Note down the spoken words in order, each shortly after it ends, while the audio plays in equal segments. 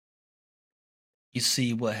You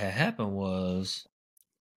see, what had happened was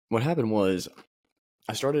What happened was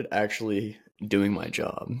I started actually doing my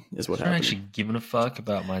job. Is what I started happened. actually giving a fuck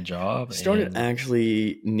about my job. Started And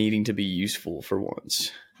actually needing to be useful for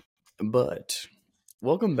once. But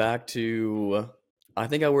welcome back to. I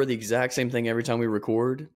think I wear the exact same thing every time we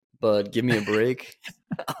record. But give me a break.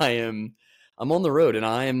 I'm on the road, and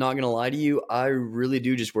I am not gonna lie to you. I really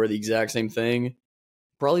do just wear the exact same thing.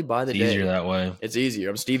 Probably by the it's easier day. that way. It's easier.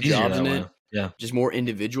 I'm Steve It's easier Jobs that in way. it. Yeah. Just more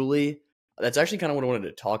individually. That's actually kind of what I wanted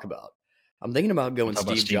to talk about. I'm thinking about going Talk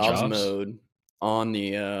about Steve Steve Jobs Jobs. mode on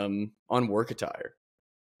the on work attire.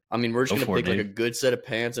 I mean, we're just Go gonna for it, pick like a dude. good set of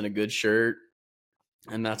pants and a good shirt,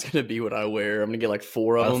 and that's gonna be what I wear. I'm gonna get like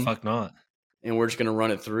 4 of Why the them, fuck not? and we're just gonna run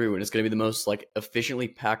it through, and it's gonna be the most like efficiently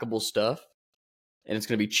packable stuff, and it's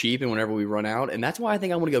gonna be cheap. And whenever we run out, and that's why I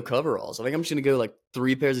think I want to go coveralls. I think I'm just gonna go like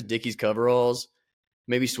 3 pairs of Dickies coveralls,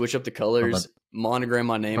 maybe switch up the I don't know colors, monogram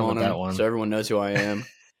my name on about that them one. so everyone knows who I am.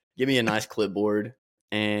 Give me a nice clipboard,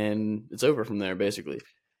 and it's over from there, basically.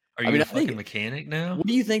 Are I you mean, a I think. fucking mechanic now? What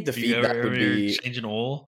do you think the Do you feedback would ever be? change an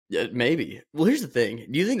oil? Yeah, maybe. Well, here's the thing.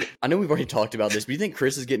 Do you think? I know we've already talked about this, but do you think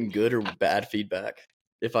Chris is getting good or bad feedback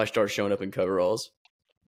if I start showing up in coveralls?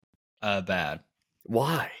 Bad.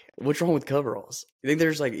 Why? What's wrong with coveralls? You think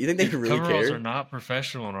there's like? You think they Dude, really coveralls care? are not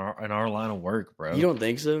professional in our line of work, bro. You don't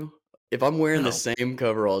think so? If I'm wearing the No. same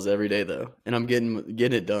coveralls every day though, and I'm getting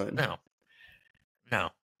it done, No.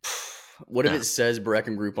 what if No. it says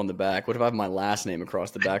Brecken Group on the back? What if I have my last name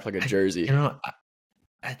across the back like a jersey?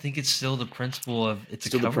 I think it's still the principle of it's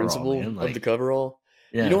Still a the coverall, principle man. of the Like, coverall.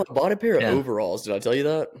 yeah, You know what? I bought a pair of yeah. overalls. Did I tell you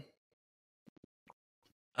that?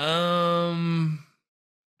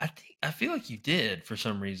 I feel like you did for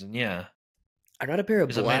some reason. Yeah, I got a pair of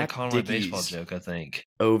because I made a black Conway baseball Dickies joke. I think.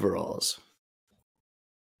 overalls.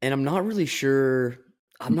 And I'm not really sure.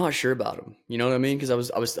 I'm not sure about them. You know what I mean? Because I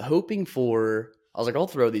was hoping for. I was like, I'll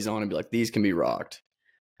throw these on and be like, these can be rocked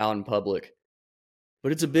out in public.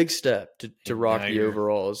 But it's a big step to And rock now the you're.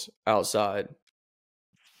 overalls outside.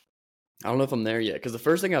 I don't know if I'm there yet because the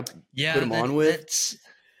first thing I put Yeah, them on with, that's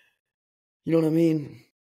you know what I mean?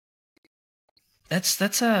 that's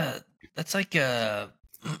like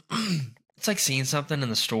it's like seeing something in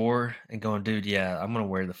the store and going, dude, yeah, I'm gonna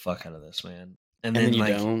wear the fuck out of this, man. And And then then you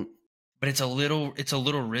like, don't. but it's a little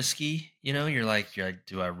risky, you know. You're like,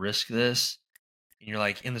 do I risk this? And you're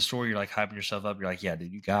like in the store, you're like hyping yourself up. You're like, yeah,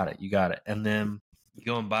 dude, you got it. And then you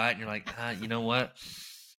go and buy it, and you're like, you know what?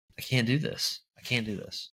 I can't do this.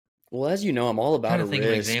 Well, as you know, I'm all I'm trying about a to think of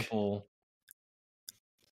an risk. example.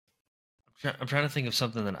 I'm trying to think of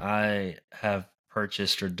something that I have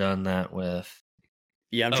purchased or done that with.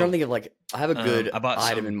 Yeah, I'm trying to think of like I have a good I bought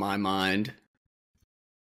item some. in my mind.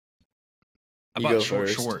 I You bought go short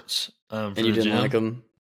first, shorts for and the you didn't like gym. them.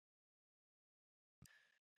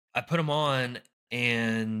 I put them on,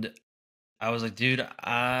 and I was like, dude,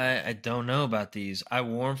 I don't know about these. I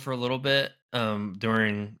wore them for a little bit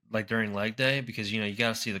during leg day because you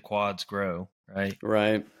got to see the quads grow, right?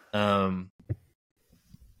 Right.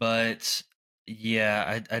 But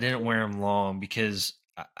yeah, I didn't wear them long because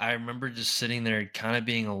I remember just sitting there kind of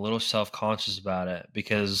being a little self-conscious about it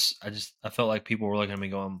because I felt like people were looking at me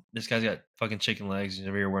going, this guy's got fucking chicken legs, he's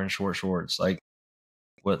over here wearing short shorts. Like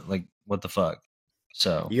what the fuck?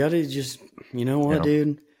 So, You gotta just, you know what,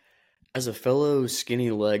 dude? As a fellow skinny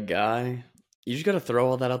leg guy, you just gotta throw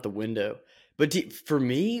all that out the window. But for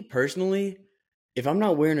me personally, if I'm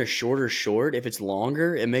not wearing a shorter short, if it's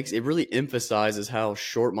longer, it really emphasizes how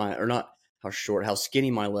short or not how short, how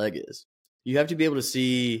skinny my leg is. You have to be able to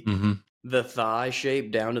see the thigh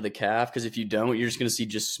shape down to the calf, because if you don't, you're just gonna see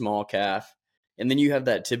just small calf, and then you have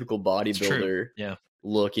that typical bodybuilder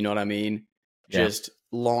look. You know what I mean? Yeah. Just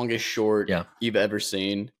longest short you've ever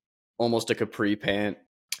seen, almost a capri pant.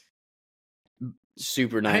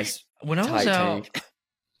 Super nice. When I was tight out, tank.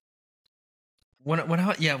 when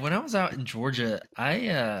I was out in Georgia,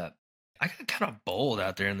 I got kind of bold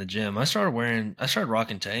out there in the gym. I started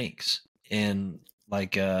rocking tanks and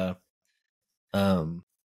like it's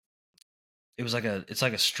like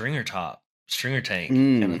a stringer tank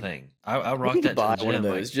kind of thing. I rocked that to buy the one of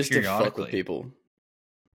gym those like just to fuck with periodically. people,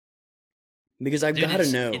 because I've Dude, got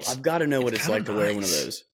to know. I've got to know what it's like to wear one of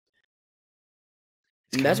those.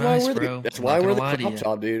 That's why bro. That's I'm why not we're gonna the lie to crop you.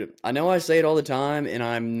 top, dude. I know I say it all the time, and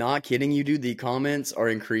I'm not kidding you, dude. The comments are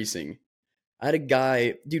increasing. I had a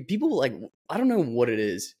guy, dude. People like, I don't know what it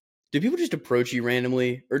is. Do people just approach you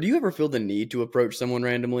randomly, or do you ever feel the need to approach someone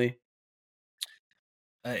randomly?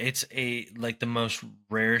 It's like the most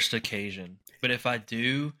rarest occasion, but if I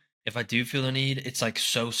do feel the need, it's like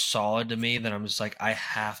so solid to me that I'm just like I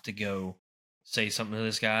have to go say something to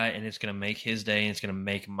this guy, and it's gonna make his day, and it's gonna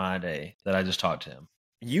make my day that I just talked to him.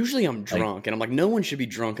 Usually I'm Like, drunk, and I'm like, no one should be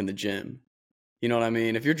drunk in the gym. You know what I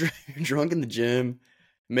mean? If you're drunk in the gym,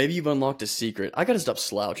 maybe you've unlocked a secret. I gotta stop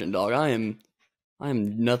slouching, dog. I am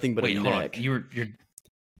nothing but wait, a hold on. neck. You're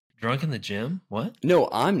drunk in the gym? What? No,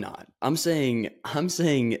 I'm not. I'm saying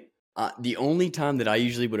the only time that I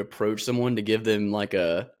usually would approach someone to give them like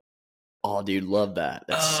a, oh, dude, love that.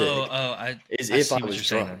 That's sick. I Is I if see I what was you're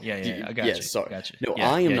saying drunk. now. Yeah, Dude, I got yeah, you. sorry. Got you. No,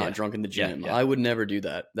 Yeah, I am yeah, not yeah. drunk in the Yeah, gym. yeah. I would never do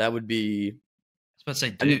that. That would be. I was about to say,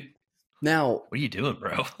 I dude, mean, now, what are you doing,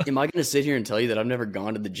 bro? am I going to sit here and tell you that I've never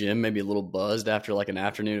gone to the gym, maybe a little buzzed after like an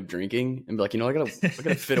afternoon of drinking, and be like, I gotta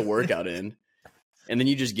fit a workout in, and then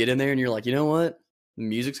you just get in there and you're like, you know what, the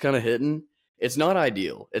music's kind of hitting. It's not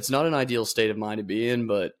ideal. It's not an ideal state of mind to be in,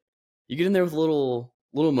 but you get in there with a little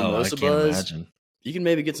Oh, I mimosa can't buzz, imagine. you can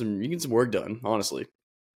maybe get some work done, honestly.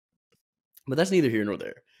 But that's neither here nor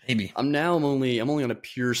there. Maybe. I'm only on a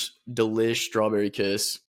pure delish strawberry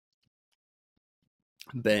kiss.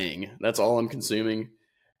 Bang. That's all I'm consuming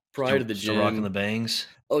prior to the Still gym. rocking the bangs.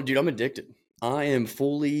 Oh, dude, I'm addicted.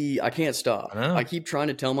 I can't stop. I know. I keep trying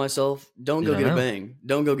to tell myself, don't Dude, go I get a know. bang.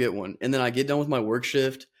 Don't go get one. And then I get done with my work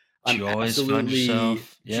shift. I'm You always find absolutely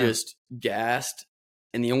yourself. Yeah. just gassed.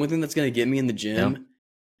 And the only thing that's going to get me in the gym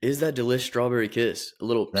is that delicious strawberry kiss. A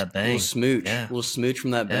little, That bang. little smooch. Yeah. A little smooch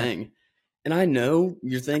from that Yeah. bang. And I know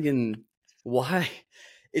you're thinking, why?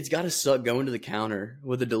 It's got to suck going to the counter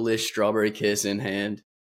with a delicious strawberry kiss in hand.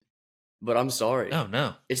 But I'm sorry. Oh,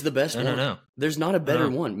 no. It's the best one. No. There's not a better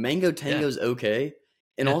No. one. Mango Tango's okay.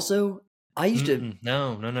 And Yeah. also, I used to...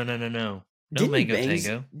 No. No Didn't Mango Bangs,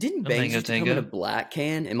 Tango. Didn't No Bangs Mango used to come in a Tango. black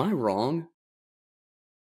can? Am I wrong?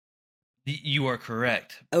 You are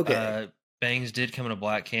correct. Okay. Bangs did come in a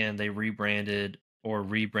black can. They rebranded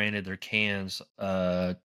their cans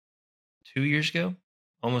 2 years ago.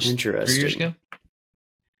 Almost 3 years Interesting. ago.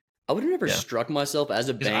 I would have never Yeah. struck myself as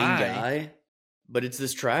a 'Cause Bang guy, but it's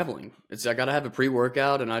this traveling. I got to have a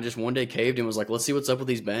pre-workout, and I just one day caved and was like, let's see what's up with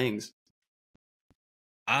these Bangs.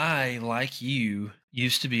 I, like you,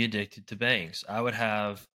 used to be addicted to bangs. I would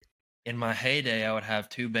have, in my heyday, I would have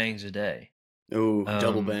 2 bangs a day. Ooh,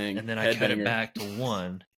 double bang. And then I cut it Headbanger. back to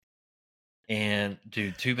 1. And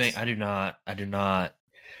dude, 2 bang. I do not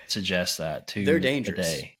suggest that. 2 They're a dangerous.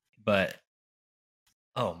 day. But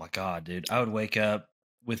oh my god, dude, I would wake up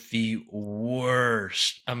with the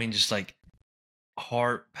worst. I mean, just like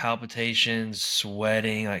heart palpitations,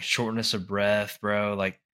 sweating, like shortness of breath, bro.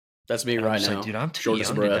 Like That's me I'm right just now. like, dude, I'm too Shortness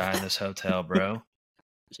young of to breath. die in this hotel, bro.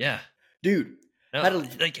 Yeah. Dude, No, How do-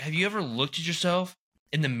 like, have you ever looked at yourself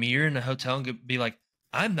in the mirror in a hotel and be like,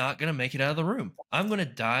 I'm not going to make it out of the room. I'm going to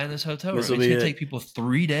die in this hotel room. It's This'll going be to it. take people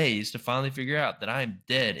 3 days to finally figure out that I'm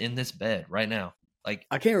dead in this bed right now. Like,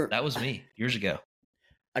 I can't. that was me years ago.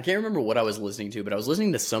 I can't remember what I was listening to, but I was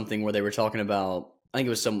listening to something where they were talking about. I think it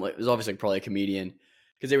was it was obviously probably a comedian,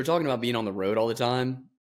 because they were talking about being on the road all the time,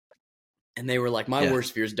 and they were like, "My Yeah.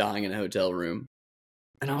 worst fear is dying in a hotel room,"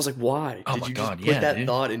 and I was like, "Why? Oh Did my you God, just put yeah, that dude.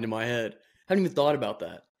 thought into my head? I hadn't even thought about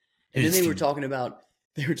that." And Dude, then they were it's- talking about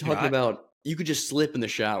I- about you could just slip in the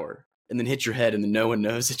shower and then hit your head, and then no one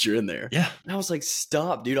knows that you're in there. Yeah. And I was like,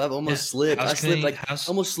 "Stop, dude! I've almost Yeah. slipped. I House slipped cleaning- like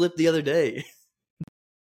almost slipped the other day."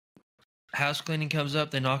 House cleaning comes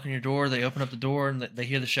up. They knock on your door. They open up the door and they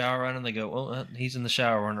hear the shower running. They go, "Oh, he's in the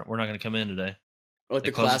shower. We're not going to come in today." Like They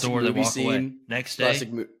the close the classic door. They movie walk scene. away. Next day, Classic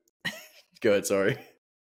Go ahead. Sorry.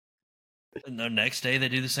 the next day they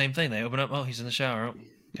do the same thing. They open up. Oh, he's in the shower. Oh,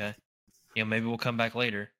 okay. Maybe we'll come back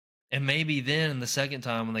later. And maybe then the second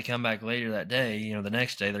time when they come back later that day, the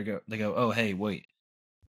next day they go, oh, hey, wait,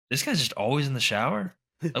 this guy's just always in the shower.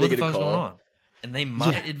 Like, They what the get a fuck's call. going on? And they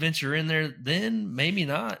might Yeah. adventure in there then, maybe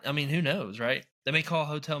not. I mean, who knows, right? They may call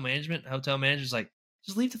hotel management. Hotel manager's like,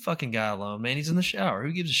 just leave the fucking guy alone, man. He's in the shower.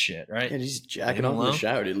 Who gives a shit, right? Yeah, he's jacking Leave him off in the alone.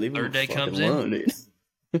 shower, dude. Leave him Third day fucking comes in. alone,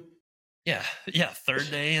 dude. Yeah. Third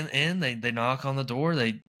day in, they knock on the door.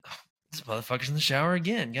 This motherfucker's in the shower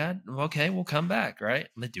again. God, okay, we'll come back, right?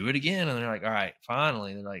 And they do it again, and they're like, all right,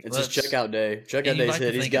 finally. They're like, It's his checkout day. Checkout And you day's like to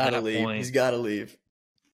hit. He's think at got to that leave. point- He's got to leave.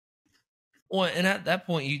 Well, and at that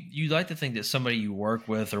point, you like to think that somebody you work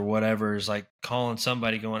with or whatever is like calling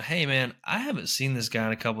somebody, going, "Hey, man, I haven't seen this guy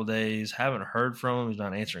in a couple days. Haven't heard from him. He's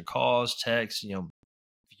not answering calls, texts.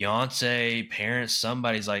 Fiance, parents,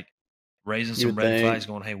 somebody's like raising You some would red think. flags,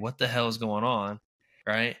 going, "Hey, what the hell is going on?"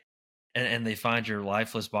 Right? And they find your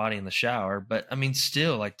lifeless body in the shower. But I mean,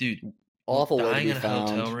 still, like, dude, Awful way to dying be in a hotel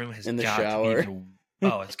found room has in the got shower. to be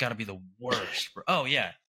it's got to be the worst, bro. Oh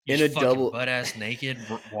yeah, In You're a fucking double- butt ass naked,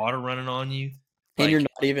 water running on you. And Like, you're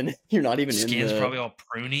not even in skin's the, probably all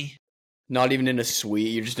pruny. not even in a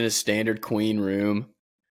suite. You're just in a standard queen room.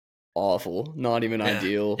 awful. Not even Yeah,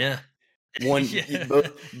 ideal. yeah, One, yeah.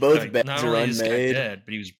 both Like, beds not are only is this guy unmade. dead,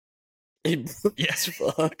 but he was yeah, As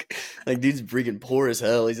fuck. Like, dude's freaking poor as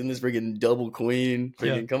hell. He's in this freaking double queen. yeah.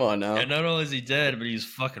 Freaking, come on And now. not only is he dead, but he's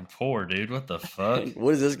fucking poor, dude. What the fuck? Like,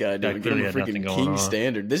 what is this guy Guy doing? Get him clearly a had nothing freaking going king on.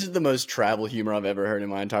 standard. This is the most travel humor I've ever heard in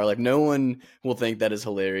my entire life. No one will think that is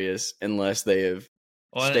hilarious unless they have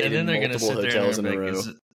Well, stayed and then in they're gonna multiple sit there and hotels in they're a gonna be row.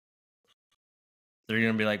 like, they're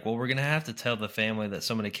gonna be like, well, we're gonna have to tell the family that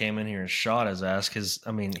somebody came in here and shot his ass because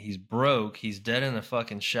I mean he's broke, he's dead in the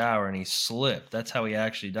fucking shower, and he slipped. That's how he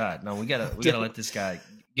actually died. No, we gotta let this guy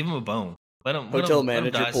give him a bone. Hotel Let him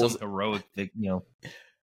manager die pulls. some heroic,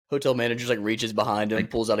 Hotel manager's like reaches behind him, like,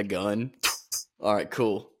 pulls out a gun. All right,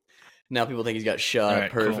 cool. Now people think he's got shot. all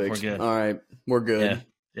right, cool, Perfect. we're good. All right, we're good.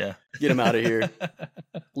 Yeah. Get him out of here.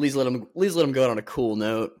 Please let him go out on a cool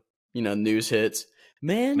note. You know, news hits.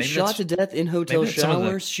 Man Maybe shot to death in hotel maybe that's some of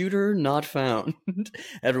shower. the- Shooter not found.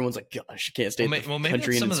 Everyone's like, gosh, you can't stay at the maybe country that's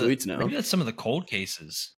Inn some and of the Suites now. maybe that's some of the cold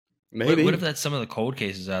cases. Maybe. What if that's some of the cold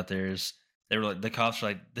cases out there? Is they were like the cops are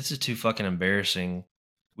like, this is too fucking embarrassing.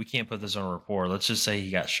 We can't put this on a report. Let's just say he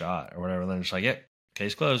got shot or whatever. And they're just like, yep,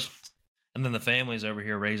 case closed. And then the family's over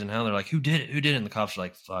here raising hell. They're like, who did it? Who did it? And the cops are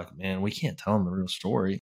like, fuck, man, we can't tell them the real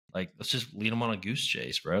story. Like, let's just lead them on a goose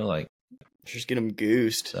chase, bro. Like, just get him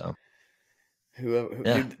goosed. so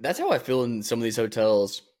Dude, that's how I feel in some of these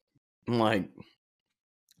hotels. I'm like,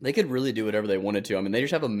 they could really do whatever they wanted to. I mean, they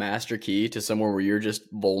just have a master key to somewhere where you're just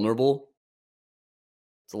vulnerable.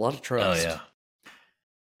 It's a lot of trust. oh yeah,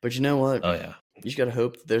 But you know what? oh yeah. You just gotta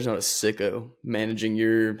hope that there's not a sicko managing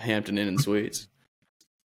your Hampton Inn and Suites.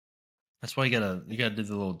 That's why you gotta do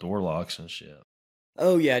the little door locks and shit.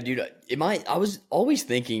 Oh yeah, dude. I was always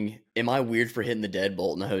thinking, am I weird for hitting the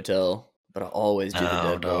deadbolt in the hotel? But I always do the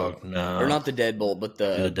No, deadbolt. dog, no. Or not the deadbolt, but Do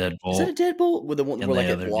the is that a deadbolt. deadbolt with the one And where like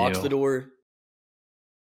the it other locks deal. the door?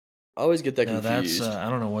 I always get that No, confused. that's I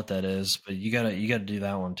don't know what that is, but you gotta do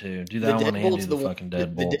that one too. Do The that one and deadbolt's do the the one. fucking The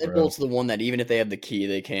deadbolt, bro. deadbolt's the one that even if they have the key,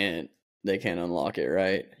 they can't unlock it.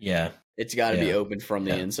 Right? Yeah, It's got to be Yeah. opened from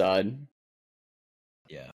the Yeah. inside.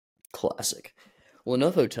 yeah. Classic. Well,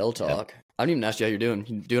 enough hotel talk. I didn't even ask you how you're doing.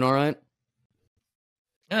 You doing all right?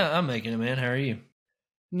 Yeah, I'm making it, man. How are you?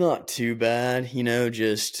 Not too bad. You know,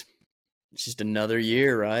 it's just another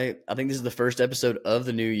year, right? I think this is the first episode of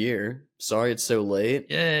the new year. Sorry it's so late.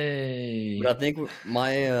 Yay! But I think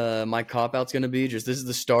my cop out's gonna be just this is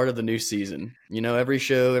the start of the new season. You know, every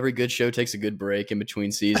good show takes a good break in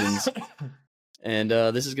between seasons, and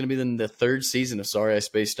this is gonna be the third season of Sorry I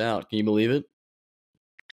Spaced Out. Can you believe it?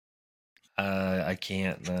 I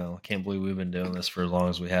can't. No, I can't believe we've been doing this for as long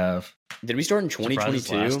as we have. Did we start in Surprised it's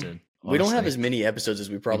 2022? lasted, We don't have honestly. as many episodes as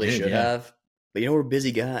we probably did, should yeah. have, but you know we're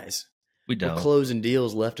busy guys. We We're don't. closing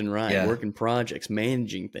deals left and right, Yeah. working projects,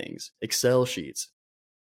 managing things, Excel sheets,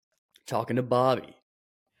 talking to Bobby,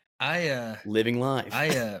 living life.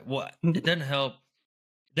 Well, it doesn't help.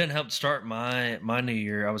 It doesn't help start my new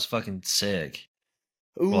year. I was fucking sick.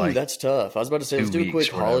 Ooh, like, that's tough. I was about to say, let's 2 do a quick weeks,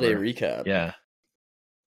 holiday whatever. recap. Yeah.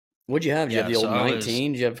 What'd you have? Did you have the Yeah, old so I was-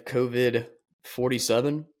 19? Did you have COVID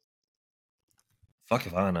 47? Fuck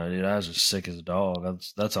if I know, dude. I was just sick as a dog.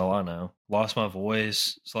 That's all I know. Lost my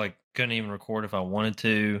voice. It's like couldn't even record if I wanted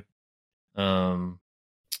to.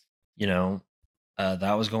 You know,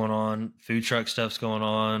 that was going on. Food truck stuff's going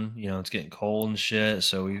on. You know, it's getting cold and shit.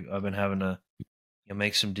 So I've been having to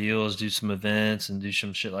make some deals, do some events, and do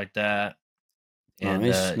some shit like that. And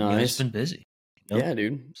Nice, you know, it's nice. been busy. you know? Yeah,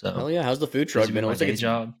 dude. So Hell yeah. How's the food truck busy been? with my Looks like day it's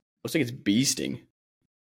job. beasting.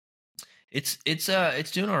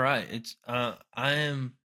 It's doing all right.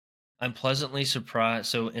 I'm pleasantly surprised.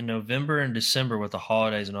 So in November and December with the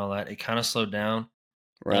holidays and all that, it kind of slowed down.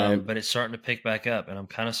 Right. But it's starting to pick back up, and I'm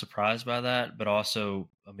kind of surprised by that. But also,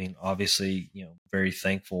 I mean, obviously, very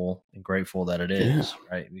thankful and grateful that it is,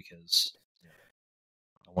 right? Because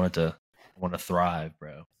I want to thrive,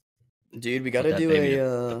 bro. Dude, we Want gotta that do baby a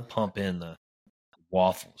to pump in the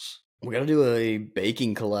waffles. we gotta do a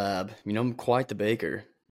baking collab. You know, I'm quite the baker.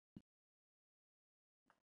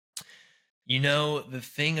 The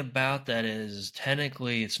thing about that is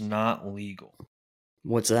technically it's not legal.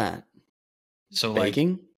 What's that? So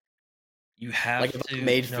Baking? you have Like if to I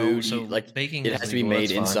made food, So like baking it is has to be legal, made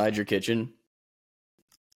that's fine. inside your kitchen.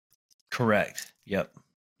 Correct. Yep.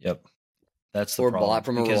 That's the Or problem. bought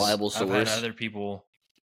from a because reliable I've had source. other people.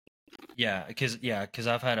 Yeah, because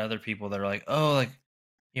I've had other people that are like, oh, like,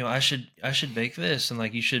 I should bake this, and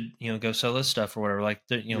like you should go sell this stuff or whatever. Like,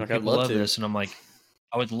 Like, I'd people love love to. this, and I'm like,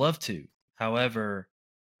 I would love to. However,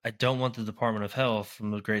 I don't want the Department of Health from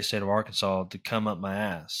the great state of Arkansas to come up my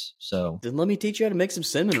ass. So Then let me teach you how to make some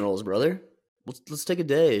cinnamon rolls, brother. Let's take a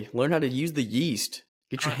day. Learn how to use the yeast.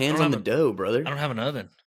 Get your I hands don't on have the a dough, brother. I don't have an oven.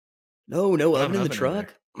 No I don't have oven an in the oven in there.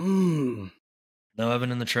 truck. Mmm. No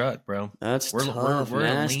oven in the truck, bro. That's We're tough, we're a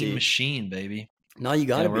lean nasty. machine, baby. No, you Yeah,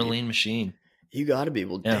 gotta we're a be. lean machine. You gotta be.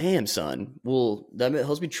 Well, Yeah. damn, son. Well, that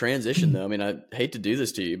helps me transition, though. I mean, I hate to do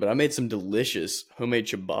this to you, but I made some delicious homemade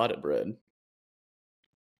ciabatta bread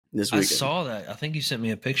this I weekend. saw that. I think you sent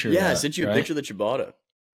me a picture of Yeah, I that, sent you a right? picture of the ciabatta.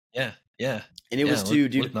 Yeah, yeah. And it Yeah, was too,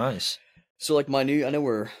 dude. looked nice. So, like, I know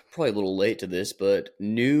we're probably a little late to this, but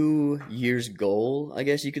New Year's goal, I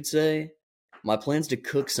guess you could say. My plan's to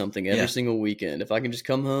cook something every Yeah. single weekend. If I can just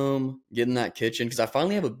come home, get in that kitchen, because I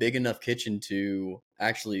finally have a big enough kitchen to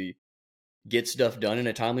actually get stuff done in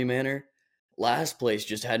a timely manner. Last place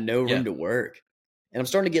just had no Yeah. room to work. And I'm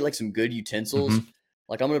starting to get like some good utensils. Mhm.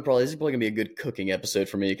 Like this is probably gonna be a good cooking episode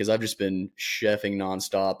for me because I've just been chefing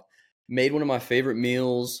nonstop. Made one of my favorite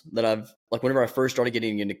meals that I've like whenever I first started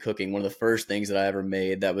getting into cooking, one of the first things that I ever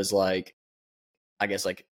made that was like, I guess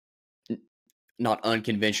like not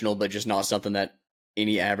unconventional, but just not something that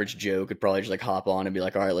any average Joe could probably just like hop on and be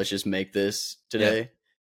like, all right, let's just make this today. Yeah.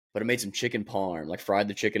 But I made some chicken parm, like fried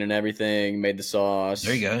the chicken and everything, made the sauce.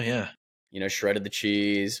 There you go. Yeah. Shredded the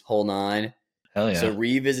cheese, whole nine. Hell yeah. So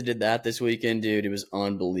revisited that this weekend, dude. It was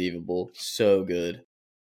unbelievable. So good.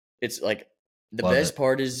 It's like the Love best it.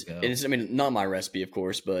 part is, Go. and it's, I mean, not my recipe, of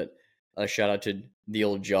course, but a shout out to the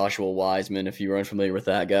old Joshua Wiseman. If you are unfamiliar with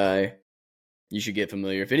that guy, you should get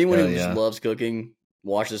familiar. If anyone Hell who yeah. just loves cooking,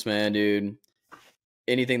 watch this man, dude.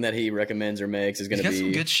 Anything that he recommends or makes is going to He's got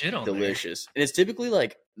some be good shit on delicious. And it's typically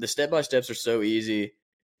like the step by steps are so easy.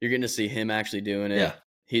 You're getting to see him actually doing there. it. Yeah.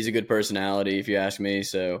 He's a good personality, if you ask me.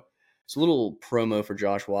 So it's a little promo for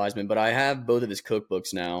Josh Wiseman, but I have both of his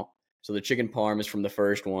cookbooks now. So the chicken parm is from the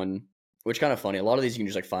first one, which kind of funny. A lot of these you can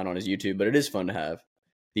just like find on his YouTube, but it is fun to have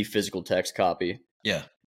the physical text copy. Yeah.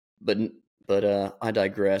 But I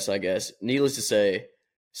digress, I guess. Needless to say,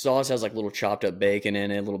 sauce has like little chopped up bacon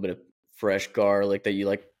in it, a little bit of fresh garlic that you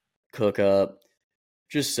like cook up.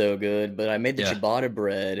 Just so good. But I made the ciabatta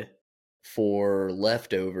bread for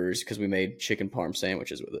leftovers because we made chicken parm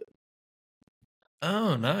sandwiches with it.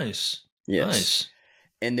 Oh, nice. Yes. Nice.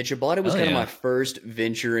 And the ciabatta was kind of my first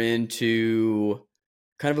venture into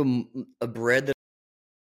kind of a bread that.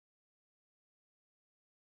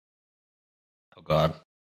 Oh, God.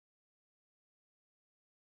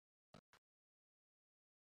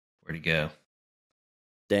 Where'd he go?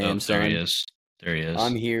 Damn, son. There he is. There he is.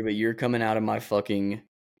 I'm here, but you're coming out of my fucking.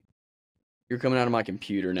 You're coming out of my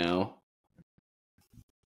computer now.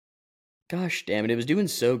 Gosh damn it, it was doing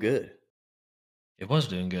so good. It was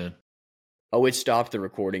doing good. Oh, it stopped the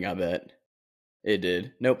recording, I bet. It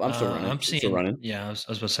did. Nope, I'm still running. I'm seeing. Still running. Yeah, I was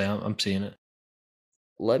about to say, I'm seeing it.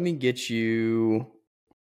 Let me get you.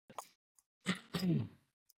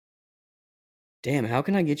 Damn, how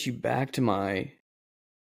can I get you back to my.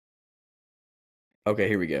 Okay,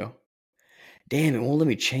 here we go. Damn, it won't let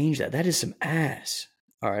me change that. That is some ass.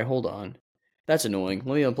 All right, hold on. That's annoying.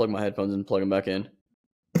 Let me unplug my headphones and plug them back in.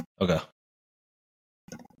 Okay.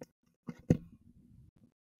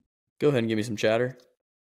 Go ahead and give me some chatter.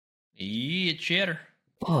 Yeah, chatter.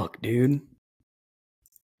 Fuck, dude.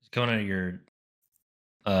 It's coming out of your.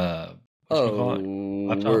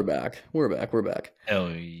 We're back. We're back.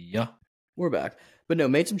 Hell yeah. We're back. But no,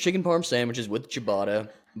 made some chicken parm sandwiches with ciabatta.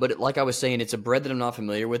 But like I was saying, it's a bread that I'm not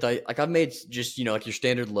familiar with. I've made just, like your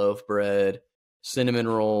standard loaf bread, cinnamon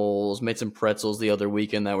rolls, made some pretzels the other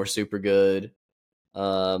weekend that were super good.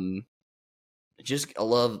 I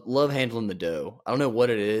love handling the dough. I don't know what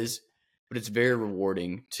it is, but it's very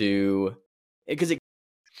rewarding because it.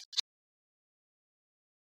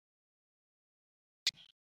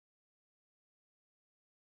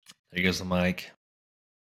 There goes the mic.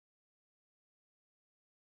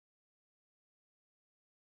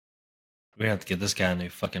 We have to get this guy a new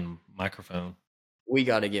fucking microphone. We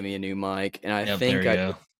got to give me a new mic, and I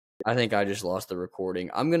think I just lost the recording.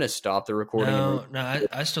 I'm gonna stop the recording. No,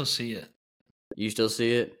 I still see it. You still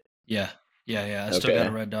see it? Yeah. I still got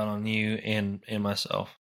a red dot on you and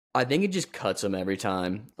myself. I think it just cuts them every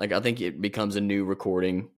time. Like I think it becomes a new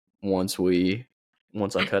recording once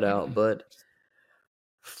I cut out. But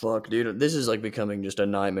fuck, dude, this is like becoming just a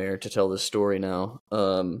nightmare to tell this story now.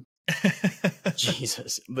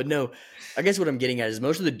 Jesus. But no, I guess what I'm getting at is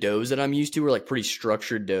most of the doughs that I'm used to are like pretty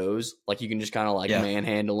structured doughs. Like you can just kind of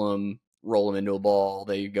manhandle them, roll them into a ball.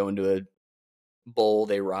 They go into a bowl.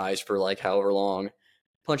 They rise for like however long.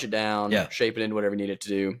 Punch it down, shape it into whatever you need it to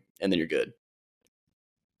do, and then you're good.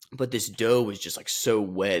 But this dough is just like so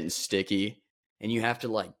wet and sticky, and you have to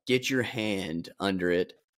like get your hand under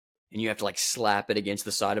it, and you have to like slap it against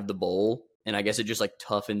the side of the bowl, and I guess it just like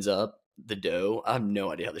toughens up the dough. I have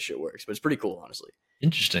no idea how this shit works, but it's pretty cool, honestly.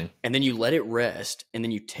 Interesting. And then you let it rest, and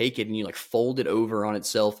then you take it and you like fold it over on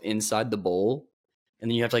itself inside the bowl, and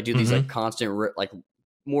then you have to like do these like constant like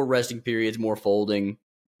more resting periods, more folding.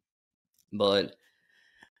 But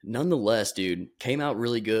nonetheless, dude, came out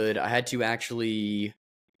really good. I had to actually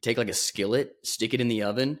take like a skillet, stick it in the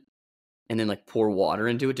oven, and then like pour water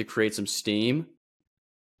into it to create some steam.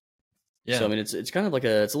 Yeah. So I mean, it's kind of like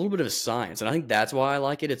it's a little bit of a science, and I think that's why I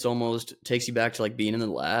like it. It's almost takes you back to like being in the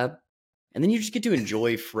lab, and then you just get to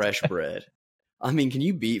enjoy fresh bread. I mean, can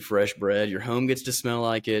you beat fresh bread? Your home gets to smell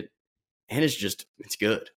like it, and it's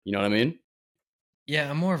good. You know what I mean? Yeah,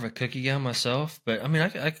 I'm more of a cookie guy myself, but I mean, I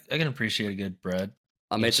can appreciate a good bread.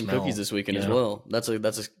 I made some cookies this weekend as well.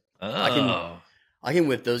 I can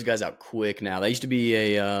whip those guys out quick now. That used to be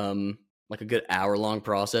a like a good hour-long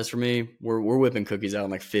process for me. We're whipping cookies out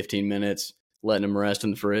in like 15 minutes, letting them rest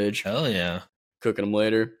in the fridge. Hell yeah. Cooking them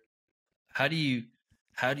later. How do you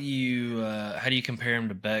compare them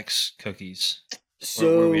to Beck's cookies?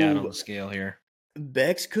 So where are we at on the scale here?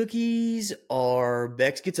 Beck's gets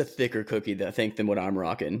a thicker cookie, I think, than what I'm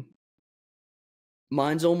rocking.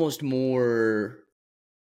 Mine's almost more.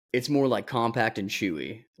 It's more like compact and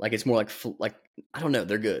chewy. Like it's more like I don't know.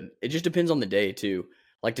 They're good. It just depends on the day too.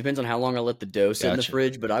 Like depends on how long I let the dough sit in the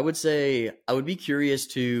fridge. But I would say I would be curious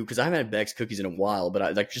to because I haven't had Beck's cookies in a while. But I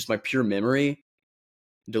like just my pure memory.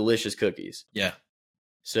 Delicious cookies. Yeah.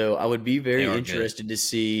 So I would be very interested to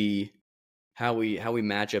see how we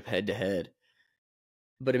match up head to head.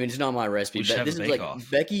 But I mean, it's not my recipe. This is like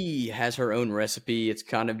Becky has her own recipe. It's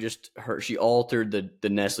kind of just her. She altered the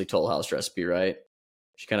Nestle Toll House recipe, right?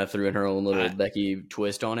 She kind of threw in her own little Becky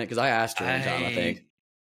twist on it because I asked her one time. I think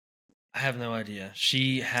I have no idea.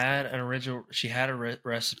 She had a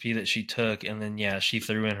recipe that she took, and then she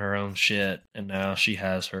threw in her own shit, and now she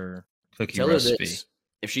has her cookie recipe. Her this.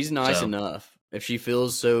 If she's nice enough, if she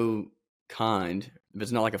feels so kind, if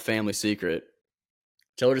it's not like a family secret.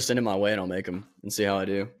 Tell her to send it my way and I'll make them and see how I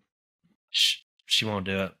do. She won't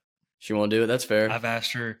do it. She won't do it? That's fair. I've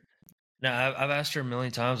asked her. No, I've asked her a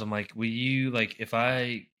million times. I'm like, will you, like, if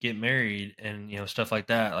I get married and, stuff like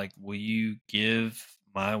that, like, will you give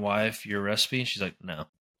my wife your recipe? And she's like, no.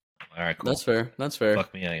 All right, cool. That's fair.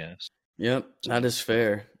 Fuck me, I guess. Yep, that is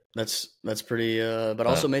fair. That's pretty, but I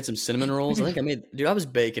also made some cinnamon rolls. I think I was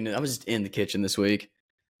baking it. I was just in the kitchen this week.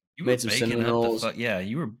 You made some cinnamon rolls.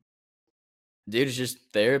 You were. Dude, it's just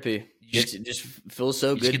therapy. It just feels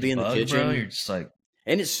so good to be in the kitchen. Bro, you're just like,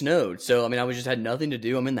 and it snowed, so I mean, I just had nothing to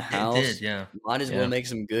do. I'm in the house. It did, yeah. Might as well make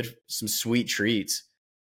some sweet treats,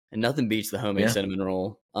 and nothing beats the homemade cinnamon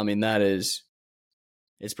roll. I mean, it's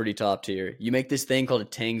pretty top tier. You make this thing called a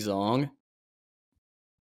tangzong.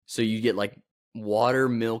 So you get like water,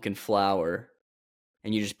 milk, and flour,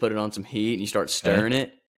 and you just put it on some heat, and you start stirring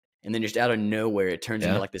it, and then just out of nowhere, it turns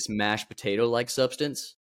into like this mashed potato-like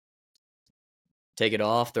substance. Take it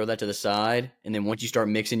off, throw that to the side, and then once you start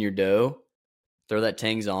mixing your dough, throw that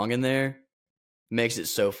tangzong in there. Makes it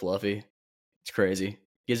so fluffy. It's crazy.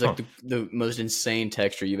 Gives like the most insane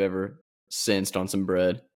texture you've ever sensed on some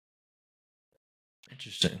bread.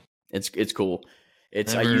 Interesting. It's cool.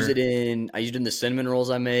 I use it in the cinnamon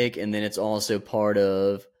rolls I make, and then it's also part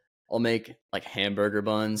of I'll make like hamburger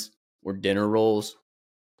buns or dinner rolls.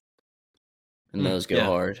 And those go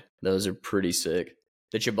hard. Those are pretty sick.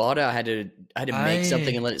 The ciabatta, I had to make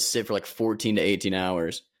something and let it sit for like 14 to 18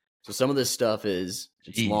 hours. So some of this stuff it's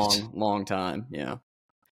long time. Yeah.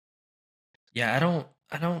 Yeah,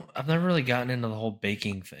 I've never really gotten into the whole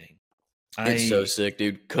baking thing. It's so sick,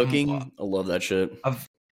 dude. Cooking, I love that shit.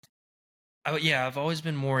 I've always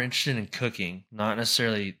been more interested in cooking, not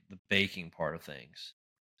necessarily the baking part of things.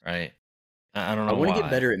 Right. I don't know. I want to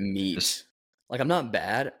get better at meat. Like I'm not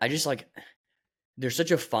bad. I just like there's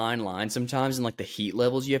such a fine line sometimes in like the heat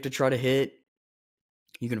levels you have to try to hit.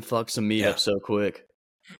 You can fuck some meat up so quick.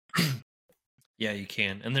 Yeah, you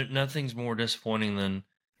can. And nothing's more disappointing than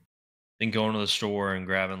going to the store and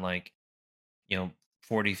grabbing like, $40,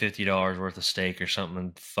 $50 worth of steak or something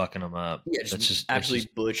and fucking them up. Yeah, just absolutely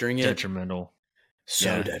butchering it. Detrimental.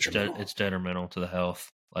 So detrimental. It's detrimental to the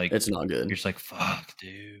health. Like it's not good. You're just like, fuck,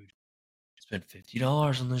 dude. Spend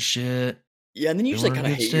 $50 on this shit. Yeah, and then you just like kind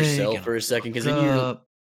of hate yourself for a second because then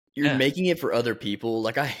you're making it for other people.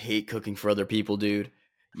 Like I hate cooking for other people, dude.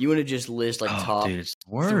 You want to just list like top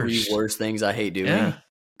 3 worst things I hate doing? Yeah.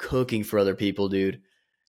 Cooking for other people, dude.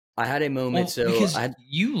 I had a moment. Go ahead.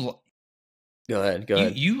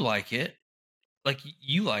 You like it, like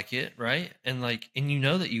you like it, right? And and you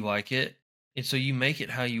know that you like it, and so you make it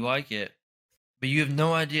how you like it, but you have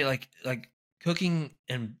no idea, like cooking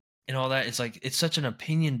and all that. It's like it's such an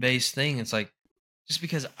opinion based thing. It's like just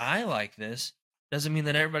because I like this doesn't mean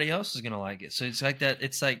that everybody else is gonna like it. So it's like that.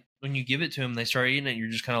 It's like when you give it to them, they start eating it. You're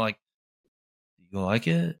just kind of like, "Do you like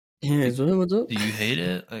it? Yeah, what's up? Do you hate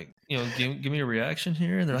it? Like, give me a reaction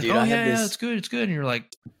here." And they're like, Dude, "Oh yeah, it's good, it's good." And you're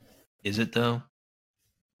like, "Is it though?"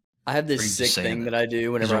 I have Or are this you just sick saying thing that? that I do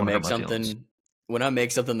You whenever just I don't wanna hurt make my feelings. something. When I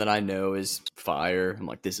make something that I know is fire, I'm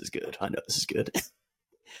like, this is good. I know this is good.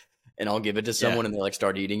 And I'll give it to someone Yeah, and they like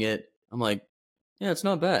start eating it. I'm like, yeah, it's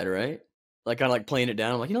not bad, right? Like kind of like playing it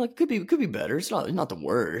down. I'm like, it could be better. It's not the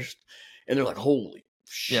worst. And they're like, holy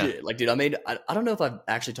yeah, shit. Like, dude, I don't know if I've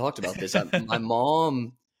actually talked about this. My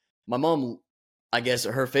mom, I guess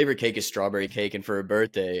her favorite cake is strawberry cake. And for her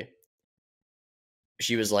birthday,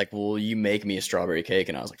 she was like, "Well, you make me a strawberry cake,"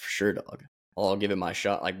 and I was like, "For sure, dog. I'll give it my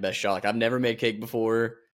shot, like best shot. Like I've never made cake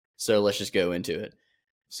before, so let's just go into it."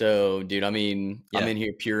 So, dude, I mean, I'm yeah. in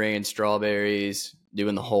here pureeing strawberries,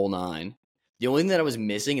 doing the whole nine. The only thing that I was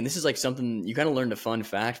missing, and this is like something you kind of learned a fun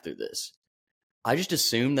fact through this. I just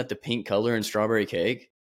assumed that the pink color in strawberry cake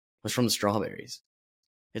was from the strawberries.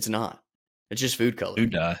 It's not. It's just food color.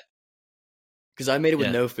 Food dye. Because I made it with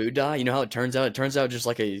Yeah, no food dye. You know how it turns out? It turns out just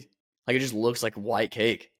like it just looks like white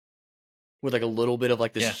cake with like a little bit of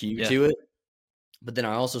like this yeah, hue yeah, to it. But then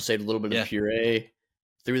I also saved a little bit of the yeah. puree,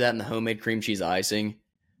 threw that in the homemade cream cheese icing.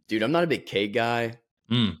 Dude, I'm not a big cake guy.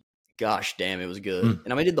 Mm, Gosh damn, it was good. mm.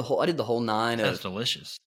 And I did the whole nine Sounds of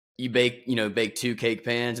delicious. you bake two cake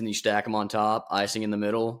pans and you stack them on top, icing in the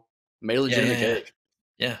middle. Made a Yeah, yeah, legitimate yeah, cake.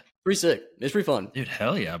 yeah. Pretty sick. It's pretty fun. Dude,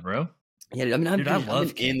 hell yeah, bro. Yeah, dude, I mean, Dude, I I've been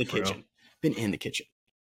love in the cake, bro. kitchen. Been in the kitchen.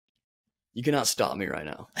 You cannot stop me right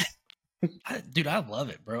now. Dude, I love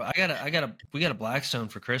it, bro. We got a Blackstone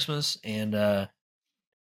for Christmas, and I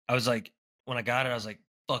was like, when I got it, I was like,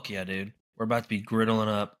 fuck yeah, dude. We're about to be griddling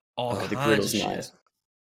up all Oh, the kinds of griddle's shit. nice.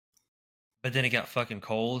 But then it got fucking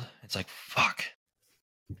cold. It's like, fuck.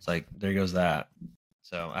 It's like, there goes that.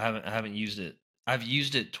 So I haven't used it. I've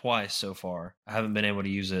used it twice so far. I haven't been able to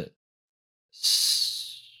use it.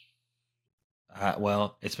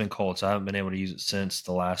 Well, it's been cold, so I haven't been able to use it since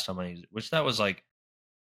the last time I used it. Which that was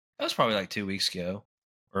probably like 2 weeks ago,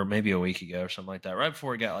 or maybe a week ago, or something like that. Right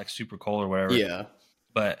before it got like super cold or whatever. Yeah.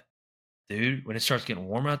 But dude, when it starts getting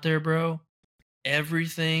warm out there, bro,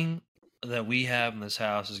 everything that we have in this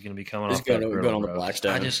house is going to be coming off that Going griddle, on the bro.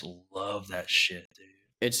 Blackstone. I just love that shit, dude.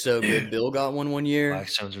 It's so good. Bill got one year.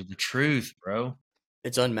 Blackstones are the truth, bro.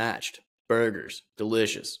 It's unmatched. Burgers,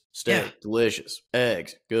 delicious. Steak, Yeah. delicious.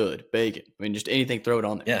 Eggs, good. Bacon. I mean, just anything, throw it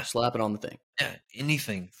on there. Yeah. Slap it on the thing. Yeah,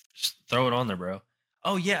 anything. Just throw it on there, bro.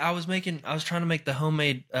 Oh yeah, I was trying to make the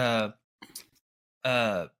homemade Oh,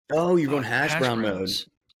 you're going hash brown mode.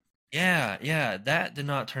 Yeah. That did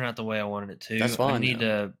not turn out the way I wanted it to. That's fine. I need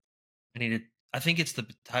to I think it's the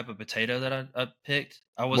type of potato that I picked.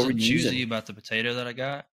 I were wasn't you choosy using? about the potato that I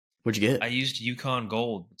got. What'd you get? I used Yukon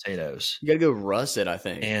Gold potatoes. You got to go russet, I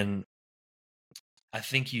think. And I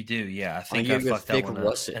think you do. Yeah, I think you I gotta go fucked that thick one up.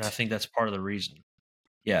 russet. And I think that's part of the reason.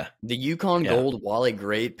 Yeah. The Yukon Yeah. Gold, while a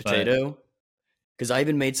great potato, because I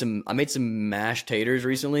made some mashed taters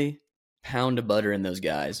recently. Pound of butter in those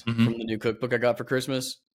guys Mhm. from the new cookbook I got for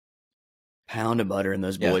Christmas. Pound of butter in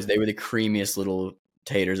those boys. They were the creamiest little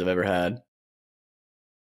taters I've ever had.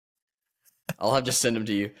 I'll have to send them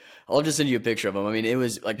to you. I'll just send you a picture of them. I mean, it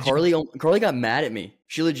was like Carly got mad at me.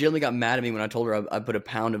 She legitimately got mad at me when I told her I put a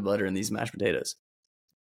pound of butter in these mashed potatoes.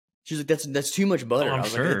 She's like, that's too much butter. Oh, I'm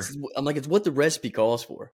sure. Like, it's what the recipe calls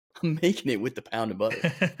for. I'm making it with the pound of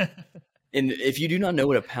butter. And if you do not know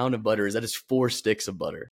what a pound of butter is, that is 4 sticks of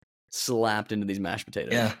butter slapped into these mashed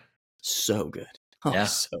potatoes. Yeah. So good. Oh, Yeah.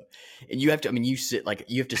 And you have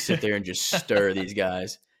to sit there and just stir these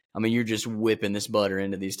guys. I mean, you're just whipping this butter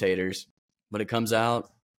into these taters. When it comes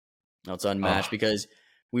out, it's unmatched because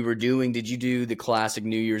did you do the classic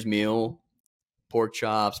New Year's meal? Pork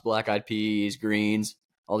chops, black eyed peas, greens,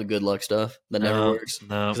 all the good luck stuff that never works? No.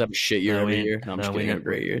 Because I have a shit year every year. No, I'm just kidding. I have a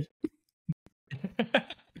great year.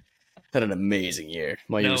 Had an amazing year.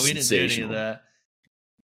 My year was sensational. Didn't do any of that.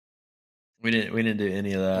 We didn't do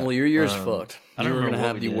any of that. Well, your year's fucked. I don't You're remember gonna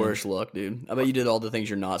have what the we did. worst luck, dude. I bet you did all the things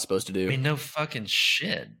you're not supposed to do. I mean, no fucking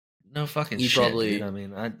shit. No fucking You shit, probably- dude. I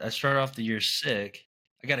mean, I started off the year sick.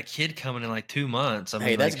 I got a kid coming in like 2 months. I mean,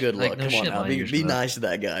 Hey, that's good luck. No Come on shit, now. my Be year's be rough. nice to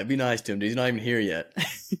that guy. Be nice to him, dude. He's not even here yet.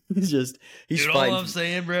 he's Dude, fighting. all I'm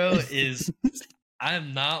saying, bro, is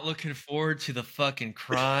I'm not looking forward to the fucking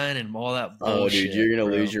crying and all that bullshit. Oh, dude, you're gonna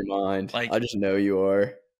bro. lose your mind. Like- I just know you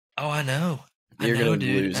are. Oh, I know. You're I know, gonna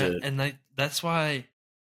dude. lose it. And that's why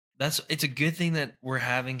it's a good thing that we're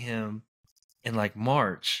having him in like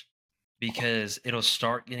March, because it'll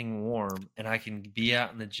start getting warm and I can be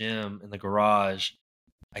out in the gym in the garage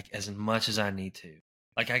like as much as I need to.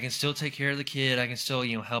 Like I can still take care of the kid. I can still,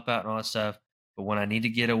 help out and all that stuff. But when I need to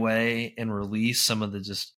get away and release some of the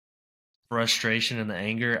just frustration and the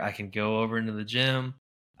anger, I can go over into the gym.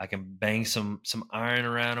 I can bang some iron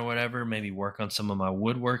around or whatever, maybe work on some of my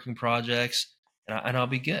woodworking projects, and I'll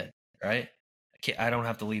be good, right? I don't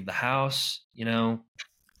have to leave the house,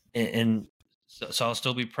 and so I'll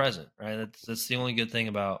still be present, right? That's the only good thing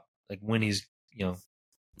about like when he's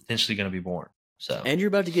potentially going to be born. So And you're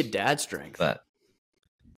about to get dad strength. but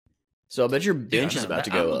So I bet your dude, bench is about to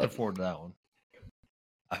go I'm looking up. forward to that one.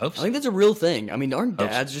 I hope so. I think that's a real thing. I mean, aren't Hope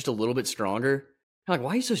so. dads just a little bit stronger? Like,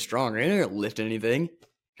 why are you so strong? You're not lifting anything.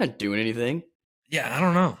 You're not doing anything. Yeah, I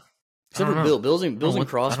don't know. Except for Bill. Bill's in what- I don't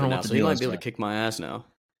CrossFit know now, what the so he deal might is be able to yet. kick my ass now.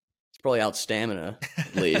 He's probably out stamina,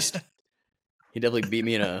 at least. He definitely beat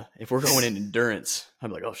me if we're going in endurance, I'd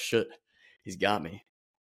be like, oh shit, he's got me.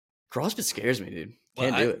 CrossFit scares me, dude.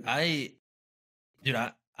 Can't do it.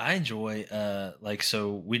 I enjoy like,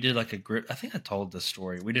 so we did like a grip. I think I told this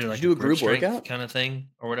story. We did like you do a grip group strength workout? kind of thing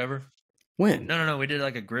or whatever. When? No. We did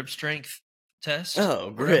like a grip strength test. Oh,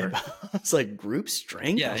 or grip. whatever. It's like group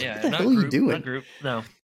strength? Yeah, I was yeah. like, what the Not hell are you group. doing? Not group. No.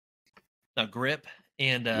 Not grip.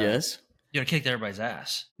 And Yes. kicked everybody's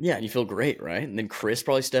ass. Yeah, and you feel great, right? And then Chris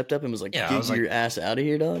probably stepped up and was like, Yeah, I get was like- your ass out of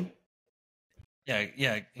here, dog.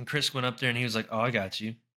 Yeah. And Chris went up there and he was like, "Oh, I got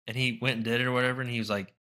you." And he went and did it or whatever. And he was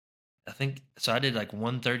like, I think so. I did like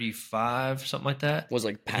 135, something like that. Was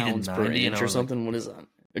like And he did pounds per 90, and I inch or was like- something. What is that?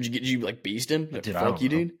 Did you like beast him? Like, Dude, I fuck don't you,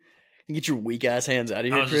 know. dude. You get your weak ass hands out of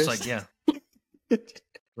here, I was Chris. just like, yeah.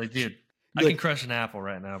 Like, dude, I Like- can crush an apple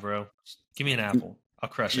right now, bro. Just give me an apple. I'll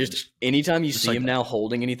crush it. Just anytime you just see like him that. now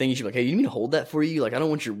holding anything, you should be like, hey, you need me to hold that for you? Like, I don't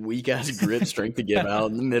want your weak ass grip strength to give out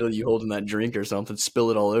in the middle of you holding that drink or something, spill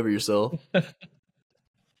it all over yourself. Be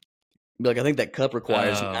like, I think that cup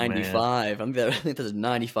requires Oh, 95. I think that's a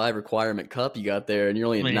 95 requirement cup you got there, and you're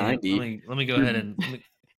only at 90. Let me go ahead and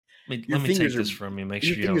let Your me take fingers this are- from you. Make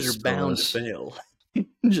Your sure you don't fingers are spill bound this. to fail.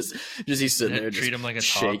 just he's sitting there, Treat just him like a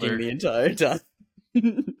shaking toddler. the entire time.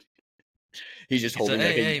 He's just He's holding like,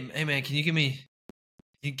 like hey, man, can you give me?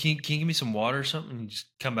 Can you give me some water or something? And you just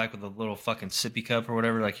come back with a little fucking sippy cup or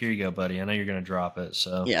whatever. Like, here you go, buddy. I know you're gonna drop it.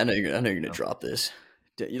 So yeah, I know you're gonna drop this.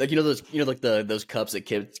 Like like those cups that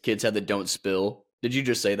kids have that don't spill. Did you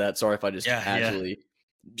just say that? Sorry if I just Yeah, yeah. actually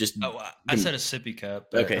just Oh, I said a sippy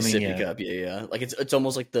cup. But, okay, I mean, sippy yeah. cup, yeah. Like it's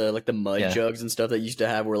almost like the mud Yeah. jugs and stuff that you used to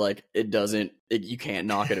have where like you can't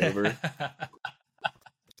knock it over.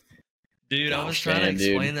 Dude, I was Gosh, trying damn, to dude.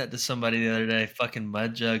 explain that to somebody the other day. Fucking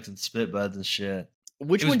mud jugs and spit buds and shit.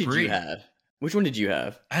 Which It was one did Brie. you have? Which one did you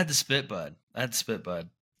have? I had the spit bud.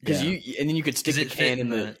 Because Yeah. and then you could stick 'Cause the it fit can in in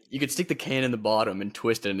the the- you could stick the can in the bottom and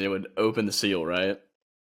twist it and it would open the seal, right?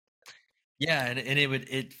 Yeah, and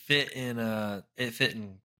it fit in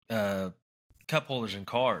cup holders in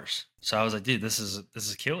cars. So I was like, dude, this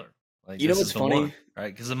is killer. Like, You know this what's is the funny? one,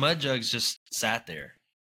 right? Because the mud jugs just sat there.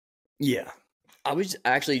 Yeah. I was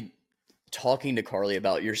actually talking to Carly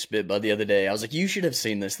about your spit bud the other day. I was like, you should have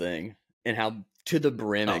seen this thing and how to the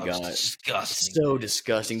brim Oh, it it was got. disgusting. So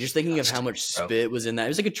disgusting. Just thinking of how much Disgusting, bro. spit was in that. It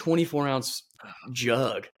was like a 24-ounce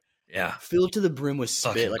jug Yeah. filled to the brim with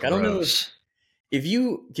spit. Fucking Like, I don't know gross. if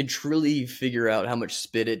you can truly figure out how much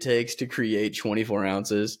spit it takes to create 24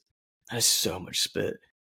 ounces. That is so much spit.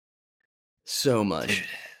 So much. Dude,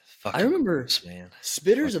 fucking I remember gross, man.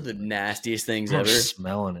 spitters are the nastiest things I'm ever.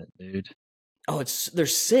 smelling it, dude. Oh, they're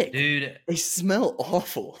sick. Dude. They smell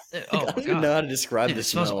awful. Oh I my don't even God. know how to describe Dude, the it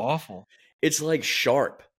smells smell. awful. It's like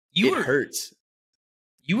sharp. You It hurts.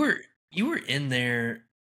 you were in there.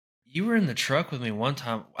 You were in the truck with me one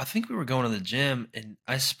time. I think we were going to the gym, and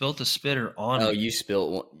I spilled a spitter on Oh, me. you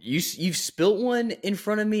spilled one. You've spilt one in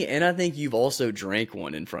front of me, and I think you've also drank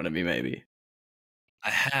one in front of me, maybe, I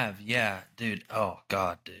have, yeah, dude. Oh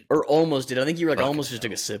God, dude. or almost did. I think you were like, I Fucking almost just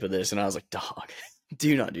took a sip of this, and I was like, dog,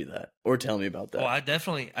 do not do that, or tell me about that. Oh, I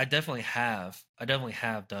definitely have. I definitely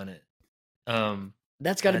have done it.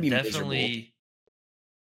 That's got to I be definitely. miserable.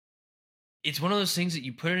 It's one of those things that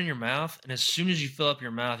you put it in your mouth, and as soon as you fill up your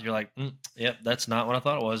mouth, you're like, "Yep, that's not what I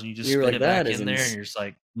thought it was." And you just You're spit like, it back "That is in there, ins- and you're just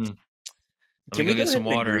like, Let Can me we go get go some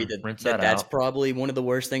ahead and water, agree and rinse that that that's out." probably one of the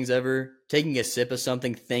worst things ever? Taking a sip of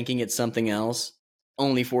something, thinking it's something else,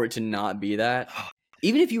 only for it to not be that.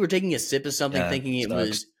 Even if you were taking a sip of something, Yeah, thinking it sucks.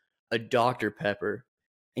 was a Dr. Pepper,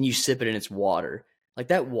 and you sip it and it's water, like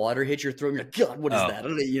that water hits your throat, and you're like, God, what is Oh. that? I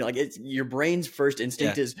don't know, like it's your brain's first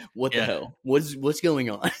instinct is, what the Yeah. hell? What's going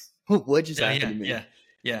on? What just happened to me?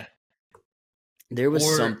 Yeah. There was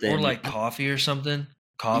something, or like coffee or something.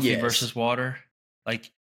 Coffee Yes. versus water. Like,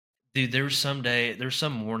 dude, there was some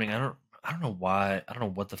morning. I don't know why. I don't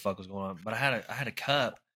know what the fuck was going on. But I had a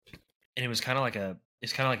cup, and it was kind of like a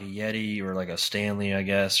it's kind of like a Yeti or like a Stanley, I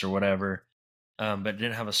guess, or whatever. But it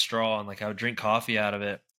didn't have a straw, and like I would drink coffee out of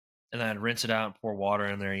it, and then I'd rinse it out and pour water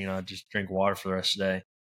in there. I'd just drink water for the rest of the day.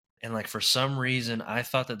 And like for some reason, I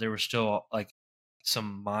thought that there was still like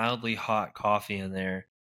some mildly hot coffee in there,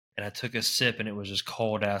 and I took a sip, and it was just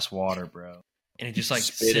cold ass water, bro. And it just like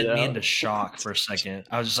Spit it sent me out. into shock for a second.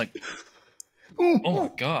 I was just like, "Oh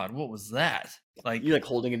my god, what was that?" Like You're like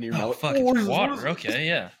holding it in your oh mouth. fuck, it's water. Okay,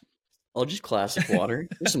 yeah. Oh, just classic water.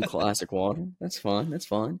 There's some classic water. That's fine. That's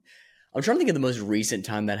fine. I'm trying to think of the most recent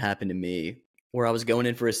time that happened to me, where I was going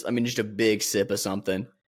in for just a big sip of something,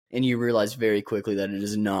 and you realize very quickly that it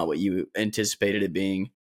is not what you anticipated it being.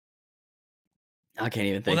 I can't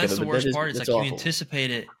even think Well, that's of it. the worst part. It's That's like awful. you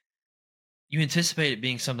anticipate it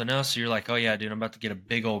being something else. So you're like, oh yeah, dude, I'm about to get a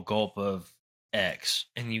big old gulp of X,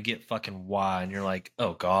 and you get fucking Y, and you're like,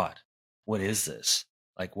 oh god, what is this?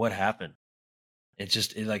 Like, what happened?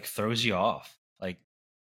 It like throws you off. Like,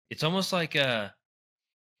 it's almost like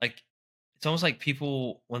like it's almost like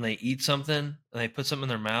people when they eat something and they put something in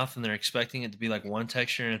their mouth and they're expecting it to be like one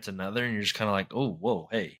texture and it's another, and you're just kind of like, oh, whoa,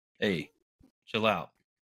 hey, chill out.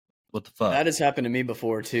 What the fuck? That has happened to me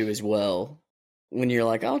before too, as well. When you're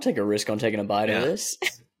like, I'll take a risk on taking a bite of this,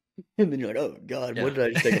 and then you're like, oh god, what did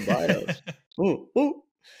I just take a bite of? Ooh, ooh.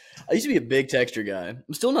 I used to be a big texture guy.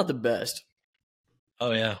 I'm still not the best.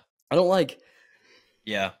 Oh yeah, I don't like.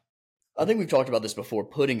 yeah. I think we've talked about this before.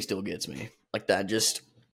 Pudding still gets me like that. Just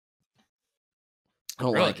I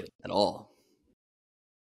don't Really? like it at all.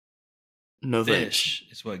 No thanks. Fish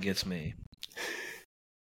is what gets me.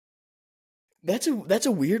 That's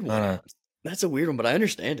a weird one. That's a weird one, but I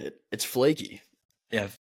understand it. It's flaky.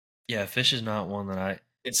 Yeah. Fish is not one that I.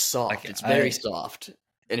 It's soft. Like, it's very soft,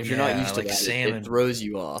 and if you're not used to like that, salmon, it throws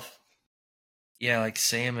you off. Yeah, like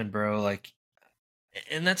salmon, bro. Like,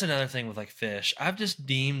 and that's another thing with like fish. I've just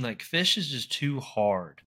deemed like fish is just too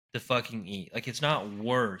hard to fucking eat. Like, it's not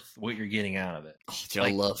worth what you're getting out of it. Oh, dude,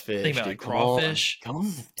 like, I love fish. Think about dude. like crawfish. Come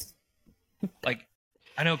on. Like,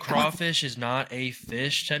 I know crawfish is not a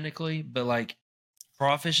fish technically, but like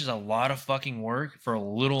crawfish is a lot of fucking work for a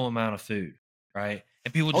little amount of food, right?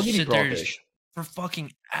 And people just sit there just for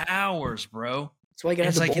fucking hours, bro. That's why you gotta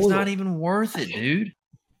have it's to like boil. It's not even worth it, dude.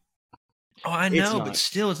 Oh, I know, but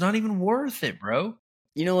still, it's not even worth it, bro.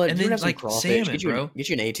 You know what? And then like crawfish, salmon, bro. Get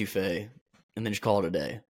you an etouffee, and then just call it a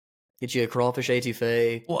day. Get you a crawfish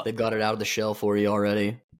etouffee. What? They've got it out of the shell for you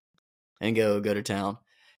already, and go to town.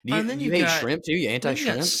 Do you, you hate shrimp too? You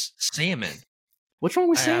anti-shrimp? Salmon. What's wrong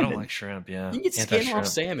with salmon? I don't like shrimp. Yeah, you get skin off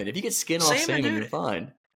salmon. If you get skin off salmon, dude, you're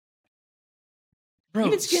fine. Bro,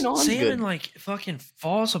 you get skin on salmon good. Like fucking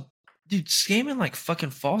falls. Dude, salmon like fucking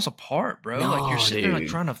falls apart, bro. Like you're sitting there like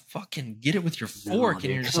trying to fucking get it with your fork,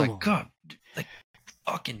 and you're just like, God, like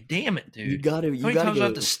fucking damn it, dude. You gotta. How many times do I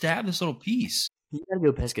have to stab this little piece? You gotta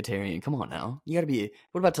go pescatarian. Come on now. You gotta be.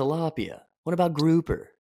 What about tilapia? What about grouper?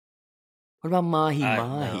 What about mahi?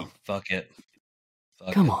 No, fuck it.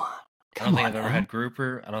 Come on. I don't think I've ever had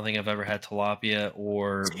grouper. I don't think I've ever had tilapia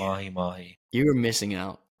or mahi. You're missing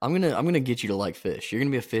out. I'm gonna get you to like fish. You're gonna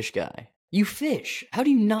be a fish guy. You fish. How do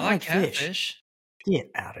you not like fish? Get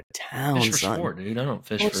out of town, fish for son. Sport, dude. I don't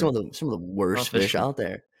fish for some of the worst fish out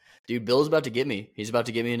there. Dude, Bill's about to get me. He's about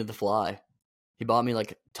to get me into the fly. He bought me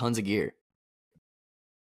like tons of gear.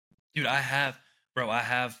 Dude, I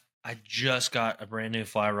just got a brand new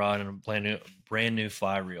fly rod and a brand new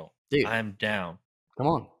fly reel. Dude, I'm down. Come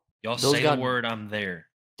on. Y'all say the word, I'm there.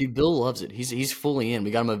 Dude, Bill loves it. He's fully in.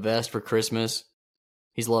 We got him a vest for Christmas.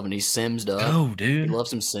 He's loving it. He's Sims'd up. Go, dude. He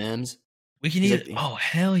loves some Sims. We can eat. Oh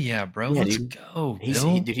hell yeah, bro! Yeah, Let's go,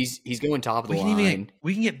 He's going top of the line.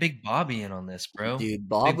 We can get Big Bobby in on this, bro. Dude,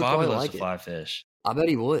 Bobby loves to fly fish. I bet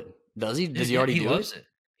he would. Does he? Does he already do it? He loves it.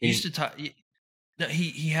 He used to tie. No,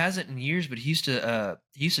 he hasn't in years, but he used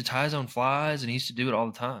to tie his own flies, and he used to do it all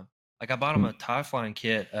the time. Like I bought him a tie flying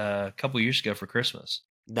kit a couple years ago for Christmas.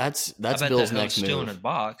 That's Bill's next move. Still in a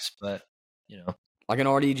box, but you know. I can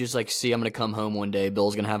already just like see I'm gonna come home one day.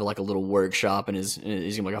 Bill's gonna have like a little workshop, and he's gonna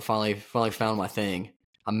be like, I finally found my thing.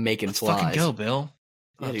 I'm making flies. Fucking go, Bill.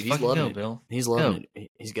 Yeah, dude, he's loving it. Bill. He's loving it.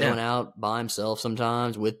 He's going out by himself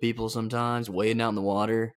sometimes, with people sometimes, wading out in the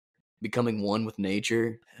water, becoming one with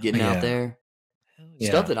nature, getting out there.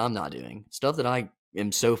 Stuff that I'm not doing. Stuff that I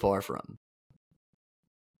am so far from.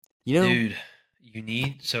 You know, dude, you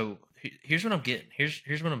need. So here's what I'm getting.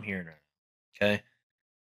 Here's what I'm hearing. Okay,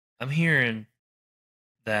 I'm hearing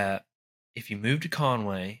that if you move to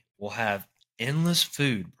Conway, we'll have endless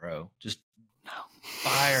food, bro. Just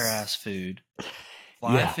fire ass food,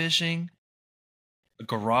 fly fishing, a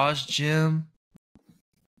garage gym,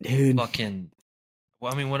 dude. Fucking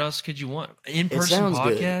Well, I mean, what else could you want? In-person sounds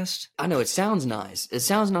good. podcast? I know it sounds nice. It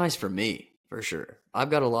sounds nice for me, for sure. I've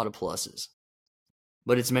got a lot of pluses,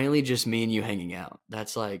 but it's mainly just me and you hanging out.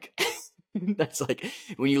 That's like, that's like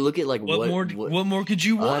when you look at like What more could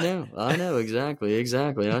you want? I know, exactly.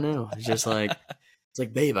 I know. It's just like, it's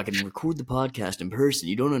like, babe, I can record the podcast in person.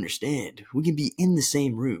 You don't understand. We can be in the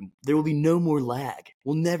same room. There will be no more lag.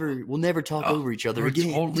 We'll never talk over each other again.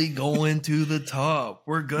 We're totally going to the top.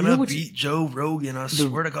 We're gonna beat Joe Rogan. I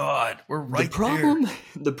swear to God, we're right there.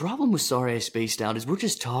 The problem with Sorry I Spaced Out is we're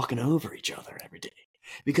just talking over each other every day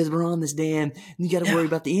because we're on this damn. You got to worry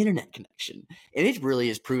about the internet connection, and it really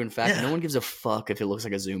is proven fact. No one gives a fuck if it looks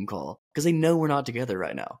like a Zoom call because they know we're not together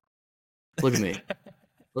right now. Look at me.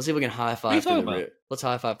 Let's see if we can high five through let's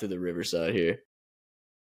high five through the riverside here.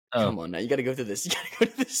 Oh. Come on now. You gotta go through this. You gotta go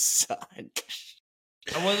to this side.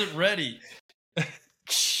 I wasn't ready. I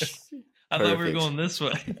thought we were going this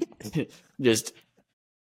way. Just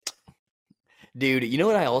dude, you know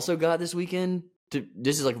what I also got this weekend?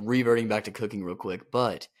 This is like reverting back to cooking real quick,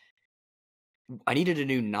 but I needed a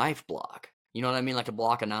new knife block. You know what I mean? Like a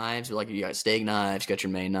block of knives. Like you got steak knives, you got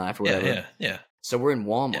your main knife or whatever. Yeah. So we're in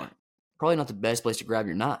Walmart. Yeah. Probably not the best place to grab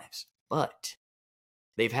your knives, but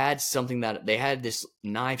they've had they had this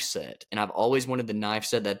knife set, and I've always wanted the knife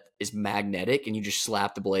set that is magnetic, and you just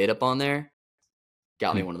slap the blade up on there.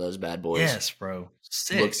 Got me one of those bad boys. Yes, bro.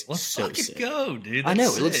 Sick. Let's so fucking sick. Go, dude. I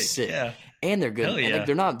know, it looks sick. Yeah. And they're good. Hell yeah. Like,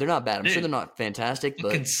 they're not bad. I'm sure they're not fantastic,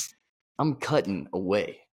 but I'm cutting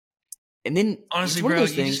away. And then honestly, bro, you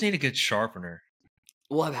just need a good sharpener.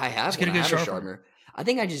 Well, I have a sharpener. I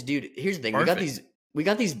think here's the thing. Perfect. We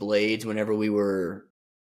got these blades whenever we were,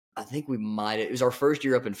 I think it was our first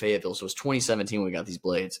year up in Fayetteville, so it was 2017 when we got these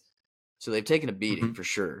blades. So they've taken a beating for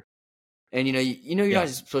sure. And you're not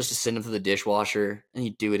supposed to send them to the dishwasher, and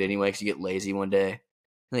you do it anyway because you get lazy one day,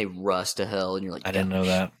 and they rust to hell, and you're like, I didn't know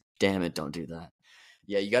that. Damn it, don't do that.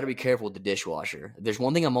 Yeah, you got to be careful with the dishwasher. There's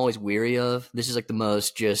one thing I'm always weary of. This is like the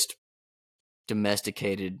most just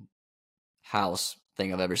domesticated house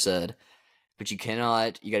thing I've ever said. But you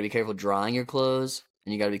got to be careful drying your clothes,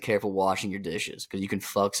 and you got to be careful washing your dishes because you can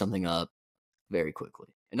fuck something up very quickly.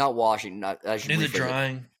 And not washing,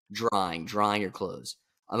 drying your clothes.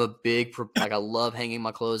 I'm a big, I love hanging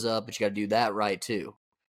my clothes up, but you got to do that right too.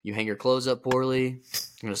 You hang your clothes up poorly,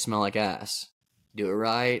 you're going to smell like ass. Do it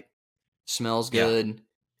right, smells good,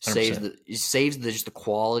 saves just the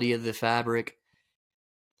quality of the fabric.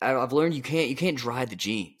 I've learned you can't dry the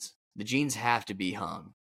jeans. The jeans have to be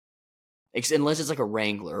hung. Unless it's like a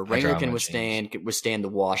Wrangler. A Wrangler can withstand the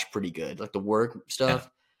wash pretty good. Like the work stuff.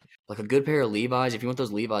 Yeah. Like a good pair of Levi's, if you want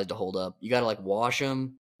those Levi's to hold up, you got to like wash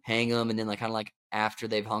them, hang them, and then like kind of like after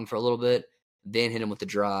they've hung for a little bit, then hit them with the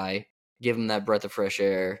dry, give them that breath of fresh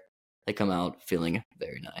air. They come out feeling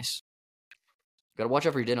very nice. Got to watch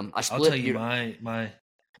out for your denim. I'll tell you my.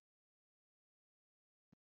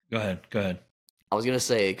 Go ahead. I was going to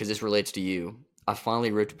say, because this relates to you, I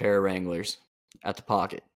finally ripped a pair of Wranglers at the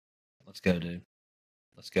pocket. Let's go, dude.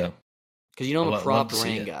 Let's go. Because I'm a cropped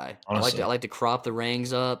ring guy. Honestly. I like to crop the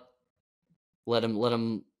rings up. Let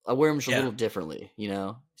them. I wear them just a little differently.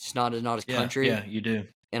 It's not as country. Yeah, you do.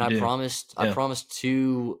 And I promised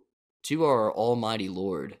to our Almighty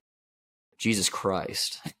Lord, Jesus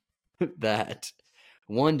Christ, that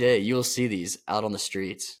one day you'll see these out on the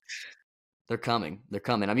streets. They're coming.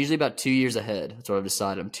 I'm usually about 2 years ahead. That's what I've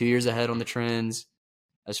decided. I'm 2 years ahead on the trends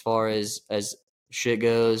as far as shit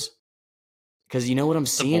goes. Because you know what I'm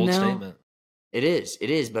seeing now? Statement. It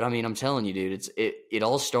is. But I mean, I'm telling you, dude, it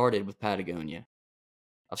all started with Patagonia.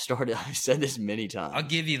 I've said this many times. I'll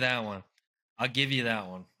give you that one. I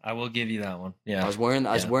will give you that one. Yeah. I was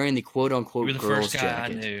wearing the quote unquote you were the girls first guy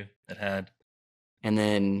jacket. I knew that had. And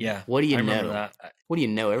then what do you know? That. What do you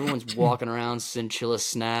know? Everyone's walking around Cinchilla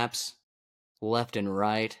snaps left and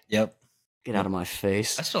right. Yep. Get out of my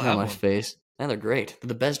face. I still have my face. And they're great. They're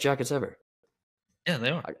the best jackets ever. Yeah,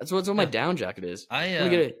 they are. That's what my down jacket is.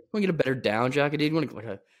 Want to get a better down jacket, dude? You want to like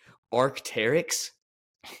a Arc'teryx?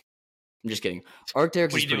 I'm just kidding.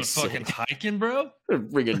 Arc'teryx is pretty sick. What are you doing, fucking hiking, bro?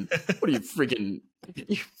 What are you freaking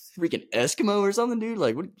Eskimo or something, dude?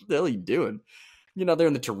 Like, what the hell are you doing? You're out there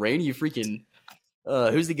in the terrain. You freaking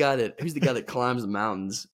who's the guy that climbs the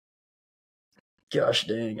mountains? Gosh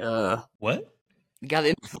dang. What? The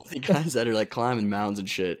guys that are like climbing mountains and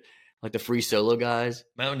shit, like the free solo guys,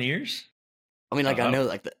 mountaineers. I mean, like I know,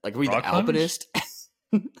 like were you the alpinist?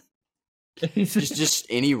 just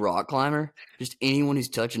any rock climber, just anyone who's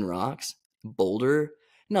touching rocks, boulder.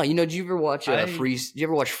 No, did you ever watch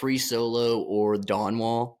Free Solo or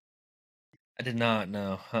Dawnwall? I did not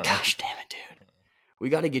know. Gosh damn it, dude! We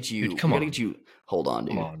got to get you. Dude, come on. Hold on,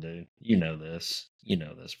 dude. Come on, dude. You know this. You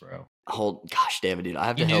know this, bro. Gosh damn it, dude. I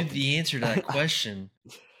have You to knew help. the answer to that question.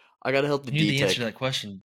 I gotta help the You knew the answer to D-Tech. that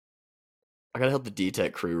question. I gotta help the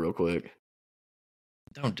D-Tech crew real quick.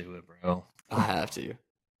 Don't do it, bro. I have to.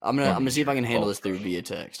 I'm Don't gonna use see if I your can handle fault, this through bro. via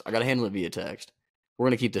text. I gotta handle it via text. We're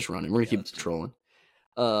gonna keep this running. We're gonna keep Got to. trolling.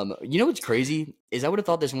 You know what's crazy is I would have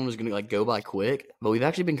thought this one was gonna like go by quick, but we've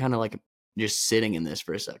actually been kind of like just sitting in this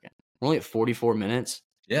for a second. We're only at 44 minutes.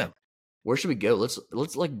 Yeah. Where should we go? Let's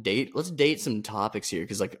date some topics here,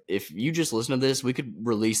 because like if you just listen to this, we could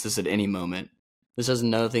release this at any moment. This has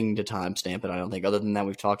nothing to timestamp it, I don't think. Other than that,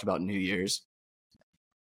 we've talked about New Year's.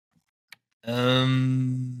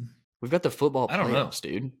 We've got the football I don't know. playoffs,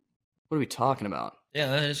 dude. What are we talking about? Yeah,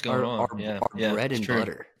 that is going on. Our bread and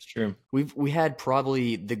butter. It's true. We had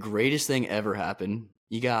probably the greatest thing ever happen.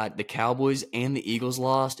 You got the Cowboys and the Eagles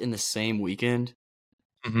lost in the same weekend.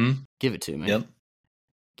 Mm-hmm. Give it to me. Yep.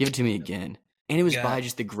 Give it to me again. And it was by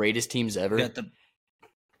just the greatest teams ever. You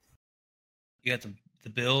got the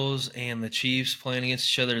Bills and the Chiefs playing against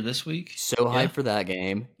each other this week. So hyped for that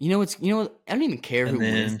game. You know what? I don't even care who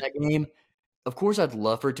wins that game. Of course, I'd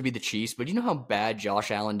love for it to be the Chiefs, but you know how bad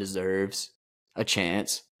Josh Allen deserves a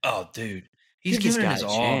chance? Oh, dude. He's giving it his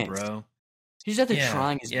all, bro. He's out there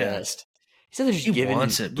trying his best. He's out there just giving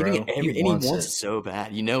it every, and he wants it so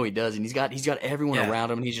bad. You know he does, and he's got everyone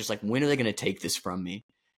around him, and he's just like, when are they going to take this from me?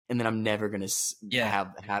 And then I'm never going to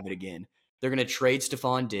have it again. They're going to trade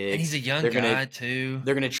Stephon Diggs. And he's a young guy too.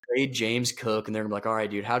 They're going to trade James Cook, and they're going to be like, all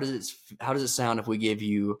right, dude, how does it sound if we give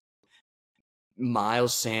you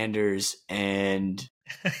Miles Sanders and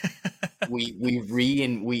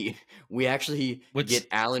we actually get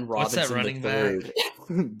Allen Robinson III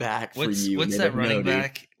back for you. What's that running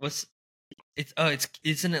back?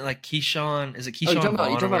 Isn't it like Keyshawn? Is it Keyshawn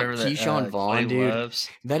Vaughn? You're talking about Keyshawn Vaughn, dude. Loves?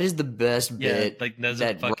 That is the best bit like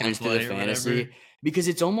that runs through the fantasy, because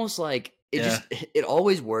it's almost like it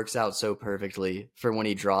always works out so perfectly for when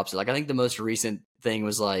he drops it. Like I think the most recent thing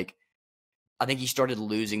was like, I think he started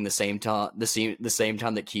losing the same time that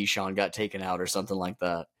Keyshawn got taken out or something like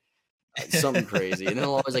that. Something crazy. And then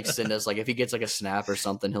he'll always like send us, like if he gets like a snap or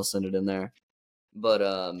something, he'll send it in there.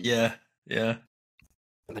 But yeah.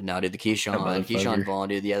 But no, dude, the Keyshawn Vaughn,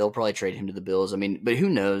 dude, they'll probably trade him to the Bills. I mean, but who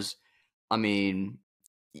knows? I mean,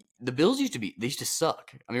 the Bills used to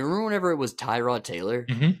suck. I mean, remember whenever it was Tyrod Taylor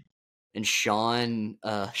and Sean?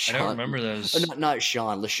 I don't remember those. Not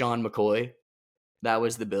Sean, LaShawn McCoy. That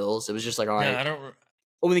was the Bills. It was just like, all right. No, I don't.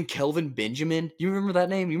 And then Kelvin Benjamin. You remember that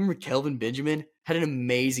name? You remember Kelvin Benjamin? Had an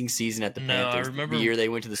amazing season at the Panthers. I remember the year they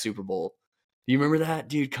went to the Super Bowl. You remember that?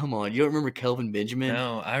 Dude, come on. You don't remember Kelvin Benjamin?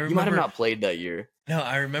 No, I remember. You might have not played that year. No,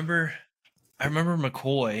 I remember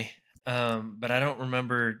McCoy, but I don't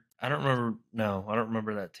remember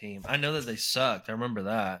that team. I know that they sucked. I remember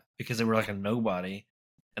that because they were like a nobody.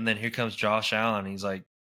 And then here comes Josh Allen. He's like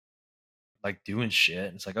doing shit.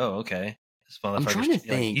 And it's like, oh, okay. I'm trying to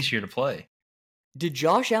think. He's here to play. Did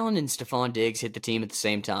Josh Allen and Stephon Diggs hit the team at the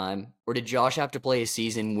same time? Or did Josh have to play a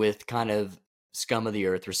season with kind of scum of the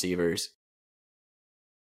earth receivers?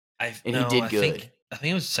 He did good. I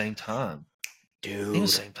think it was the same time. Dude. I think it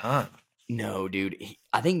was the same time. No, dude.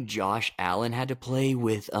 I think Josh Allen had to play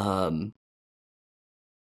with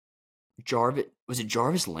Jarvis. Was it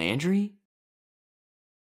Jarvis Landry?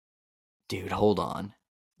 Dude, hold on.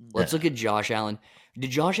 Let's look at Josh Allen. Did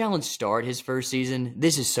Josh Allen start his first season?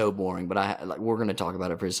 This is so boring, but we're going to talk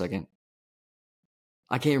about it for a second.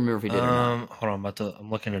 I can't remember if he did or not. Hold on, I'm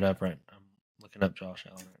looking it up I'm looking up Josh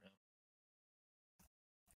Allen right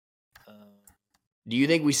now. Do you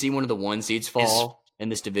think we see one of the 1 seeds fall in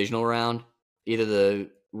this divisional round? Either the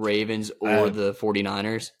Ravens or the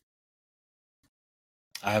 49ers?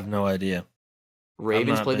 I have no idea.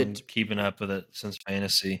 Ravens play keeping up with it since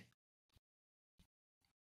fantasy.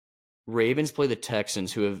 Ravens play the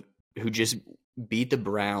Texans, who just beat the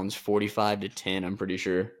Browns 45-10, I'm pretty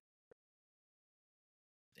sure.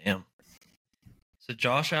 Damn. So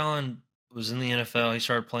Josh Allen was in the NFL. He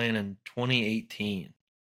started playing in 2018.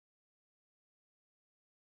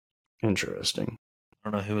 Interesting. I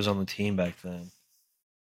don't know who was on the team back then.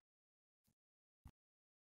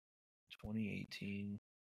 2018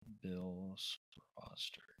 Bills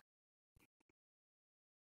roster.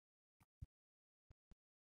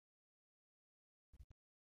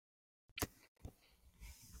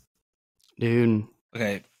 Dude.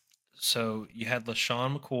 Okay, so you had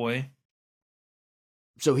LaShawn McCoy.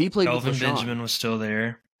 So he played Kelvin with LaShawn. Benjamin was still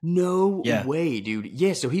there. No way, dude.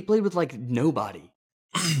 Yeah, so he played with like nobody.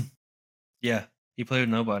 Yeah, he played with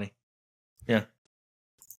nobody. Yeah.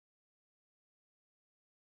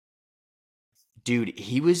 Dude,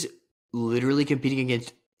 he was literally competing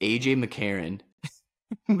against AJ McCarron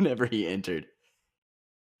whenever he entered.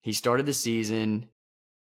 He started the season.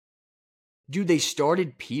 Dude, they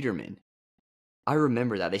started Peterman. I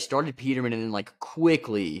remember that. They started Peterman and then like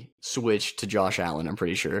quickly switched to Josh Allen, I'm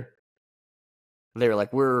pretty sure. They were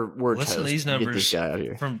like, we're Listen to toast. these numbers Get this guy out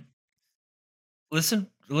here. Listen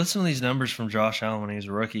to these numbers from Josh Allen when he was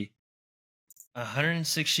a rookie.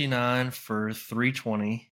 169 for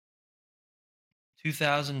 320.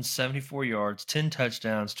 2,074 yards, 10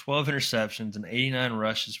 touchdowns, 12 interceptions, and 89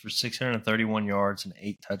 rushes for 631 yards and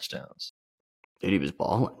 8 touchdowns. Dude, he was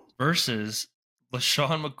balling. Versus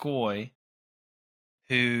LaShawn McCoy,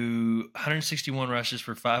 who 161 rushes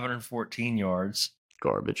for 514 yards.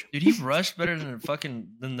 Garbage. Dude, he rushed better than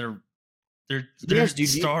their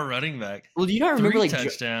star running back. Well, do you not remember 3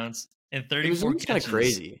 touchdowns and 34 catches? It was kind of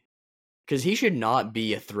crazy because he should not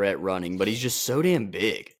be a threat running, but he's just so damn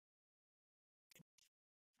big.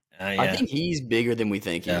 Yeah. I think he's bigger than we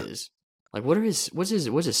think he is. Like, what's his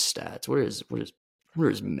stats? What are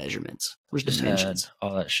his measurements? What's his dimensions?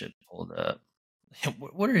 All that shit pulled up.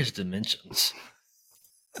 What are his dimensions?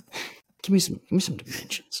 Give me some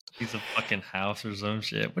dimensions. He's a fucking house or some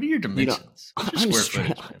shit. What are your dimensions?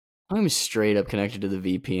 I'm straight up connected to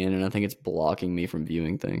the VPN, and I think it's blocking me from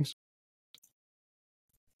viewing things.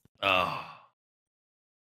 Oh,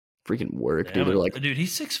 freaking work, dude! They're like, dude,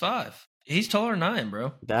 he's 6'5". He's taller than I am,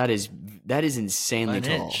 bro. That is insanely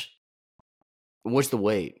tall. What's the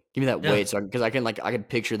weight? Give me that weight, so because I can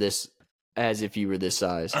picture this as if you were this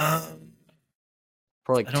size.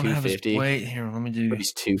 Probably like 250. Wait, here, let me do. But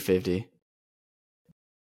he's 250.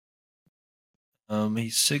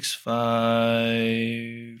 He's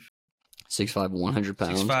 6'5". 6'5", 100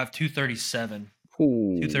 pounds. 6'5", 237.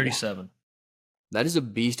 Ooh. 237. That is a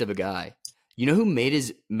beast of a guy. You know who made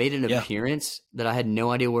an appearance that I had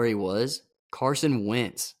no idea where he was? Carson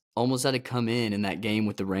Wentz. Almost had to come in that game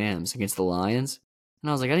with the Rams against the Lions. And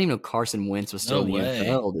I was like, I didn't even know Carson Wentz was still in the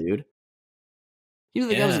NFL, dude. You know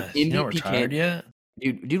the guy was an MVP candidate?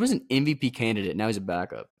 Dude was an MVP candidate. Now he's a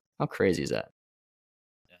backup. How crazy is that?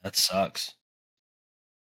 Yeah, that sucks.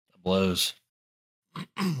 That blows.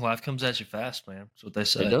 Life comes at you fast, man. That's what they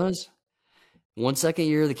say. It does. 1 second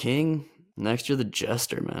you're the king, next you're the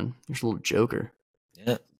jester, man. You're just a little joker.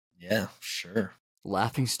 Yeah, sure.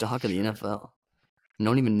 Laughing stock of the NFL.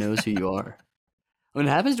 No one even knows who you are. I mean,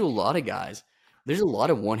 it happens to a lot of guys. There's a lot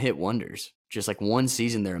of one-hit wonders. Just like one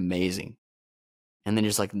season, they're amazing. And then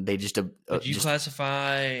just like they just would you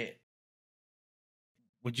classify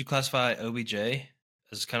OBJ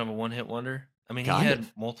as kind of a one-hit wonder? I mean, he had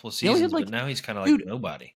multiple seasons, but now he's kind of like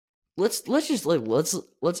nobody. Let's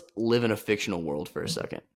live in a fictional world for a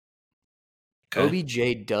second. Okay.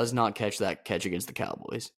 OBJ does not catch that catch against the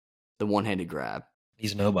Cowboys, the one-handed grab.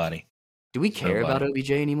 He's nobody. Do we care about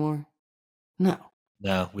OBJ anymore? No,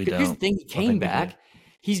 we don't. Here's the thing: he came back.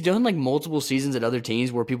 He's done like multiple seasons at other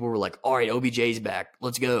teams where people were like, "All right, OBJ's back.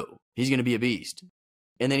 Let's go. He's going to be a beast."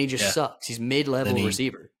 And then he just sucks. He's mid-level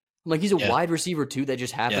receiver. Like he's a wide receiver too that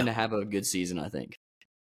just happened to have a good season. I think.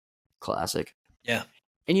 Classic. Yeah.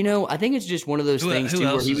 And I think it's just one of those things too,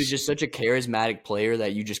 where he was just such a charismatic player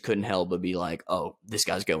that you just couldn't help but be like, "Oh, this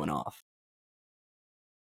guy's going off."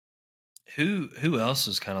 Who else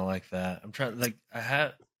is kind of like that? I'm trying.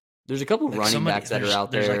 There's a couple of running backs that are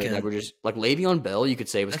out there that were just like Le'Veon Bell. You could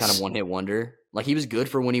say was kind of one hit wonder. Like he was good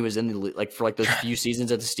for when he was in the for like those few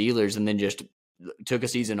seasons at the Steelers, and then just took a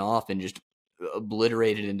season off and just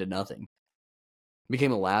obliterated into nothing.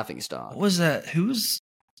 Became a laughing stock. What was that? Who was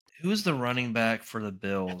the running back for the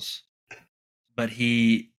Bills? But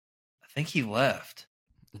I think he left.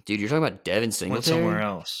 Dude, you're talking about Devin Singletary? Went somewhere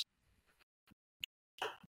else.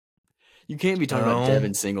 You can't be talking about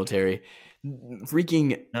Devin Singletary.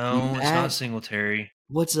 Freaking no, it's not Singletary.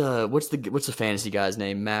 What's the fantasy guy's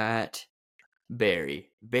name? Matt Berry.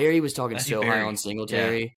 Berry was talking high on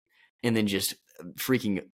Singletary, and then just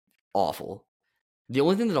freaking awful. The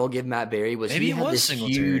only thing that I'll give Matt Berry was he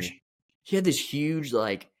had this huge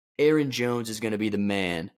like Aaron Jones is going to be the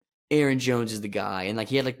man. Aaron Jones is the guy, and like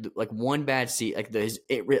he had like one bad season. Like I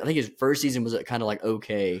think his first season was kind of like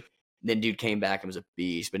okay. Then dude came back and was a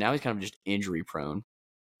beast, but now he's kind of just injury prone.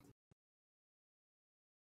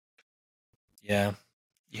 Yeah,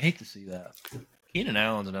 you hate to see that. Keenan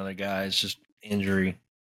Allen's another guy. It's just injury.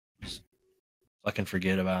 Just fucking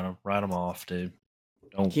forget about him. Write him off, dude.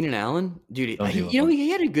 Keenan Allen, dude. He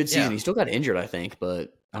had a good season. Yeah. He still got injured, I think,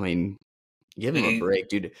 but I mean, give him a break,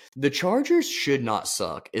 dude. The Chargers should not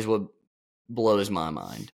suck. Is what blows my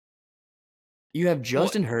mind. You have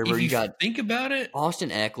Justin Herbert. You got think about it. Austin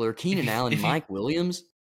Eckler, Keenan Allen, Mike Williams.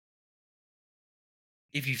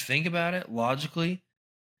 If you think about it logically,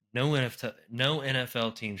 no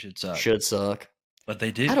NFL team should suck. Should suck. But they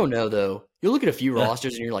I do. don't know though. You look at a few Yeah.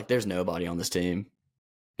 rosters and you're like, there's nobody on this team.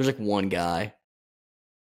 There's like one guy.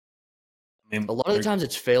 I mean, A lot of the times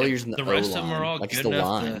it's failures in the the O rest of them are line, all like it's good the enough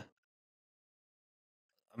line. to.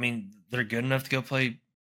 I mean, they're good enough to go play,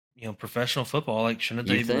 professional football. Like, shouldn't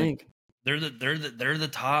You they? Like, think? they're the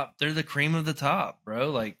top. They're the cream of the top,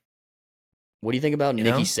 bro. Like, What do you think about you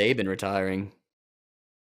Nicky know, Saban retiring?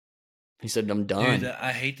 He said, "I'm dude, done."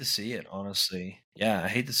 I hate to see it. Honestly, yeah, I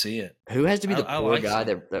hate to see it. Who has to be the I poor like guy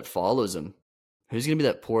Saban. that follows him? Who's gonna be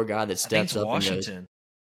that poor guy that I think it's steps up and goes, Washington.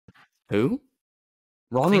 "Who?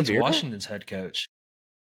 I Ron think it's Rivera Washington's head coach.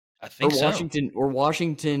 I or think so. Washington?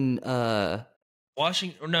 Washington.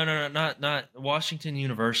 No, not Washington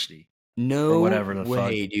University or No whatever the fuck.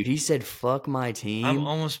 way, dude. He said, "Fuck my I'm team."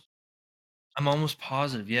 almost. I'm almost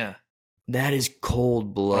positive. Yeah. That is cold Hold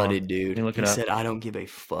on. blooded, Let me dude. look He it up. said, "I don't give a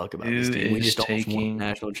fuck about this Who team. We is just almost won a taking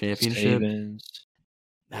national championship." Saban's?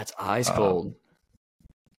 That's ice cold.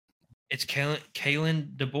 It's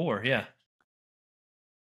Kalen DeBoer. Yeah.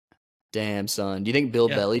 Damn, son. Do you think Bill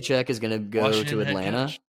Yeah. Belichick is going to go Washington to head Atlanta?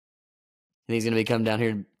 coach. Think he's going to be come down here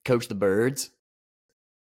and coach the Birds?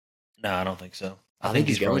 No, I don't think so. I think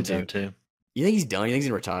he's probably going to. done too. You think he's done? You think he's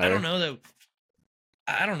going to retire? I don't know though.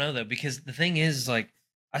 I don't know though, because the thing is, like,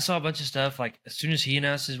 I saw a bunch of stuff. Like, as soon as he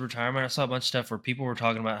announced his retirement, I saw a bunch of stuff where people were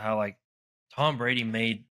talking about how, like, Tom Brady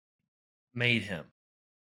made him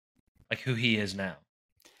like who he is now.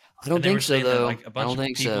 I don't And they were think so, saying that, though. like, a I bunch don't of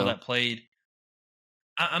think people so. that played.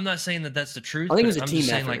 I'm not saying that that's the truth. I think it but was a I'm team just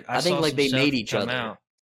saying, effort. like, I think saw like some they stuff made each come other. out.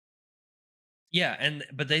 Yeah,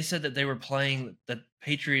 but they said that they were playing the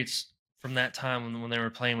Patriots from that time when they were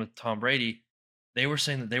playing with Tom Brady. They were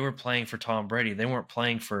saying that they were playing for Tom Brady. They weren't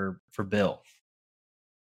playing for Bill.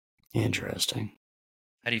 Interesting.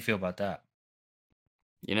 How do you feel about that?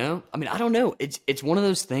 You know, I mean, I don't know. It's one of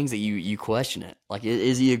those things that you question it. Like,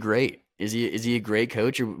 is he a great? Is he a great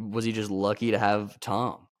coach, or was he just lucky to have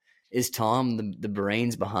Tom? Is Tom the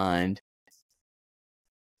brains behind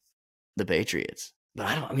the Patriots? But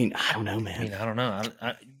I don't know, man. I don't know.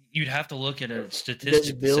 You'd have to look at a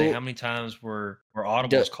statistic to say how many times were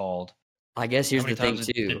audibles called. I guess here's how many the thing times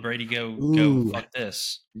too. Did Brady go fuck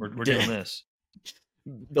this? We're doing this.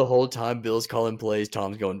 The whole time Bill's calling plays,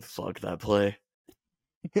 Tom's going, fuck that play.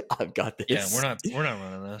 I've got this. Yeah, we're not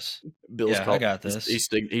running this. Bill's I got this.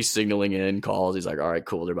 He's signaling in calls. He's like, all right,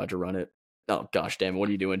 cool, they're about to run it. Oh gosh damn, what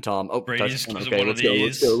are you doing, Tom? Oh, Brady just gives okay, one let's of go,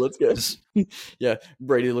 these. let's go. Yeah,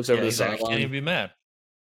 Brady looks over the sideline. sideline. He'd be mad.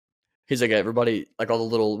 He's like, everybody, like all the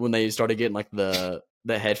little, when they started getting like the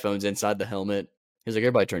headphones inside the helmet, he's like,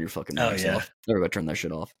 everybody turn your fucking mics off. Everybody turn that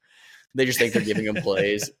shit off. They just think they're giving him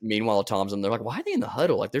plays. Meanwhile, Tom's in there like, why are they in the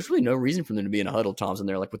huddle? Like, there's really no reason for them to be in a huddle. Tom's in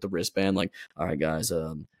there like with the wristband, like, all right, guys,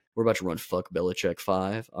 we're about to run fuck Belichick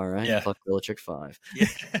 5. All right, fuck Belichick 5.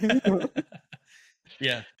 Yeah.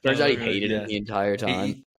 Yeah. Turns out he hated it the entire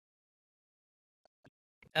time.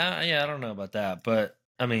 Yeah, I don't know about that, but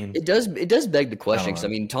I mean, it does beg the question. Because I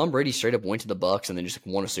mean, Tom Brady straight up went to the Bucs and then just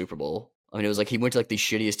won a Super Bowl. I mean, it was like he went to like the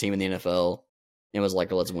shittiest team in the NFL and was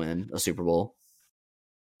like, let's win a Super Bowl.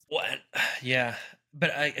 What? Yeah,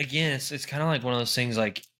 but again, it's kind of like one of those things.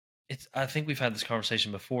 Like, I think we've had this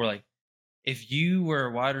conversation before. Like, if you were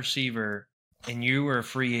a wide receiver and you were a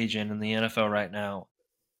free agent in the NFL right now,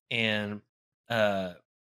 and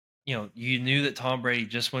you knew that Tom Brady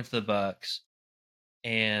just went to the Bucs,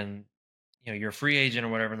 and you're a free agent or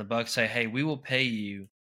whatever, and the Bucs say, "Hey, we will pay you,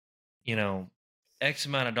 X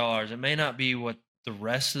amount of dollars. It may not be what the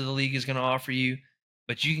rest of the league is going to offer you,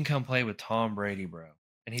 but you can come play with Tom Brady, bro,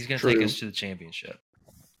 and he's going to take us to the championship."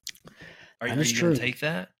 Are you going to take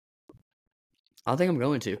that? I think I'm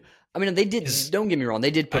going to. I mean, they did. Don't get me wrong.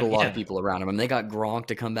 They did put a lot of people around him. I mean, they got Gronk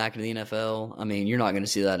to come back to the NFL. I mean, you're not going to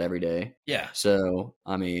see that every day. Yeah. So,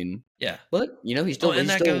 I mean, yeah. But he's still. And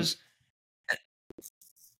that goes.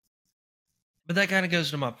 But that kind of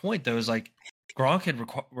goes to my point, though. Is like Gronk had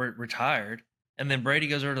retired, and then Brady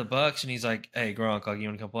goes over to the Bucs, and he's like, "Hey, Gronk, like, you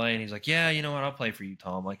want to come play?" And he's like, "Yeah, you know what? I'll play for you,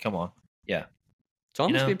 Tom. Like, come on, yeah."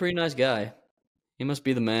 Tom must be a pretty nice guy. He must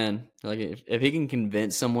be the man. Like, if he can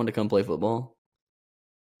convince someone to come play football.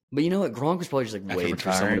 But you know what? Gronk was probably just like waiting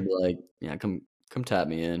for someone to be like, "Yeah, come tap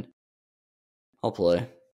me in. I'll play."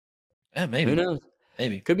 Yeah, maybe. Who knows?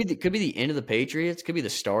 Maybe could be the end of the Patriots. Could be the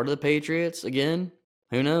start of the Patriots again.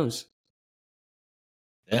 Who knows?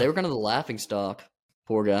 Yeah. They were kind of the laughing stock.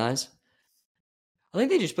 Poor guys. I think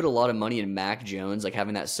they just put a lot of money in Mac Jones, like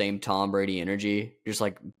having that same Tom Brady energy, just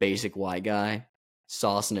like basic white guy,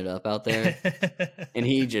 saucing it up out there. And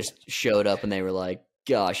he just showed up, and they were like,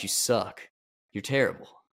 "Gosh, you suck. You're terrible.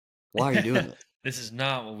 Why are you doing this? This is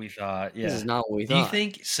not what we thought." Yeah. This is not what we thought. Do you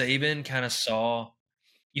think Saban kind of saw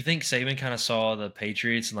You think Saban kind of saw the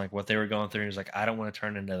Patriots and like what they were going through, and he's like, I don't want to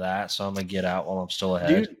turn into that, so I'm gonna get out while I'm still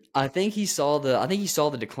ahead. Dude, I think he saw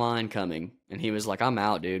the decline coming, and he was like, "I'm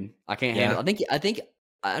out, dude. I can't handle." Yeah,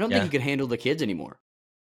 I don't think he yeah, could handle the kids anymore.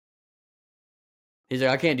 He's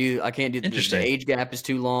like, I can't do the interesting. age gap is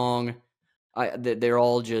too long. They're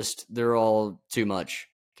all too much.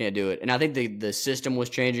 Can't do it. And I think the system was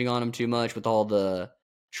changing on him too much with all the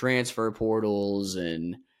transfer portals,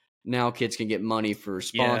 and now kids can get money for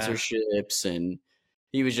Yeah, sponsorships, and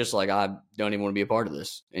he was just like, I don't even want to be a part of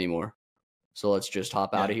this anymore. So let's just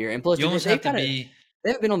hop out yeah. of here. And plus, You almost have to be. they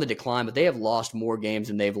haven't been on the decline, but they have lost more games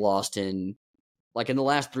than they've lost in the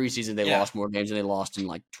last 3 seasons. They Yeah, lost more games than they lost in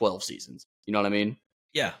like 12 seasons. You know what I mean?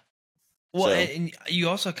 yeah. Well, So and you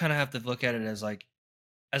also kind of have to look at it as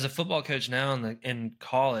a football coach now in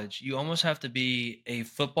college. You almost have to be a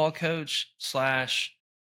football coach slash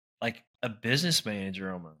like a business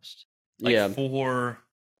manager almost, like yeah. for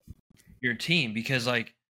your team, because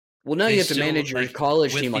like Well, now they you have to still manage your like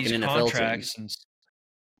college with team like these an NFL team. contracts and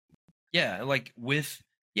yeah, like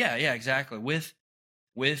yeah, exactly. With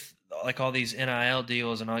like all these NIL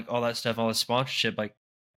deals and like all that stuff, all the sponsorship, like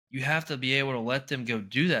you have to be able to let them go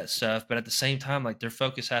do that stuff, but at the same time, like their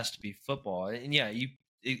focus has to be football. And yeah,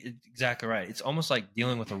 exactly right. It's almost like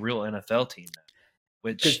dealing with a real NFL team now,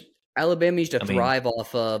 Because which Alabama used to I mean, thrive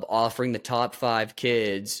off of offering the top 5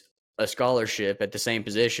 kids a scholarship at the same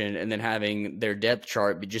position, and then having their depth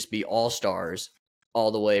chart just be all stars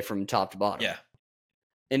all the way from top to bottom. yeah,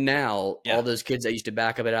 And now all yeah, those kids that used to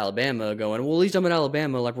back up at Alabama going, well, at least I'm at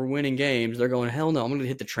Alabama, like we're winning games. They're going, hell no, I'm going to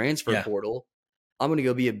hit the transfer yeah, portal. I'm going to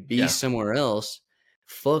go be a yeah. beast somewhere else.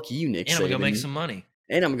 Fuck you, Nick And I'm gonna go make Saban. some money.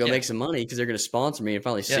 And I'm going to go Yeah, make some money because they're going to sponsor me and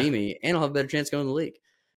finally yeah, see me, and I'll have a better chance going to the league.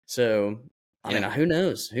 So, I mean, yeah, who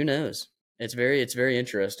knows? Who knows? It's very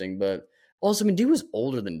interesting. But also, I mean, dude was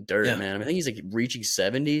older than dirt, yeah. man. I mean, I think he's like reaching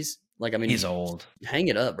 70s. Like, I He's mean, old. hang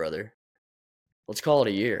it up, brother. Let's call it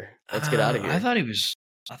a year. Let's get out of I here. thought he was.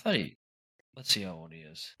 I thought he. Let's see how old he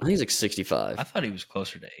is. I think he's like I 65. thought he was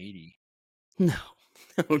closer to 80. No,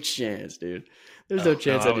 no chance, dude. There's no Oh no,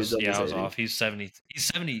 chance that dude's I almost was 80. off. He's 70. He's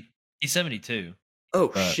 70. He's 72. Oh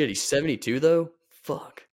But shit, he's 72 though.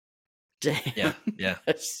 Fuck. yeah, Damn. yeah.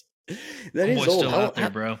 That's that is Homeboy's old. still out there,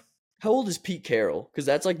 bro. How old is Pete Carroll? Because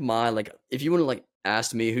that's like my like. If you want to like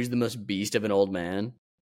ask me who's the most beast of an old man,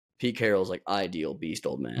 Pete Carroll's like ideal beast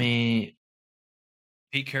old I man. mean,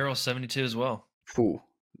 Pete Carroll's 72 as well. Whew.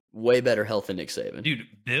 Way better health than Nick Saban. Dude,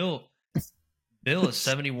 Bill is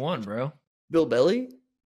 71, bro. Bill Belly?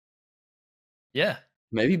 Yeah.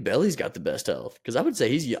 Maybe Belly's got the best health. Because I would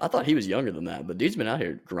say I thought he was younger than that, but dude's been out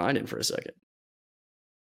here grinding for a second.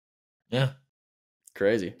 Yeah.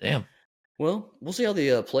 Crazy. Damn. Well, we'll see how the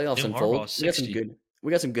playoffs Jim unfold. Harbaugh's 60.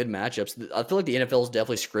 We got some good matchups. I feel like the NFL is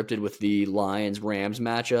definitely scripted with the Lions Rams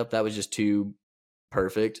matchup. That was just too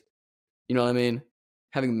perfect. You know what I mean?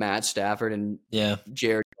 Having Matt Stafford and Yeah.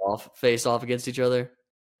 Jared Goff face off against each other.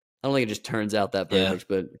 I don't think it just turns out that Yeah. perfect,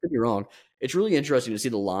 but I could be wrong. It's really interesting to see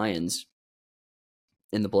the Lions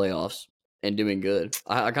in the playoffs and doing good.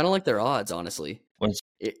 I kind of like their odds, honestly. Was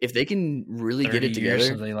If they can really get 30 it years together,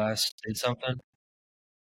 since they last did something?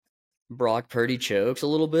 Brock Purdy chokes a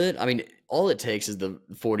little bit. I mean, all it takes is the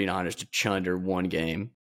 49ers to chunder one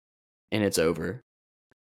game, and it's over.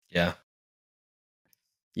 Yeah.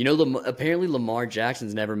 You know, apparently Lamar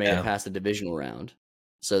Jackson's never made Yeah. it past the divisional round.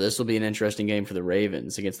 So this will be an interesting game for the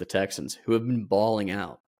Ravens against the Texans, who have been balling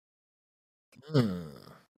out.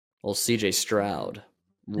 Well, CJ Stroud,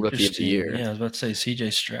 rookie of the Interesting. year. Yeah, I was about to say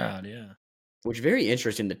CJ Stroud. Yeah. Which very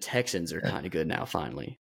interesting. The Texans are kind of good now,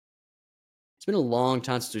 finally. It's been a long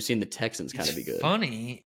time since we've seen the Texans kind of be good.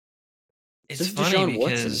 Funny. It's Since funny Deshaun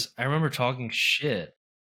because Watson. I remember talking shit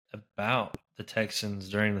about the Texans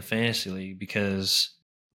during the fantasy league because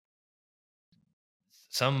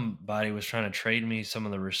somebody was trying to trade me some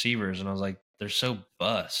of the receivers, and I was like, "They're so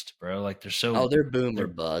bust, bro. Like they're so Oh, they're boomer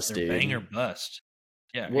bust, they're dude. banger bust."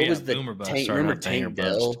 Yeah, What yeah, was the boomer bust. Tank? Sorry, Remember not banger Tank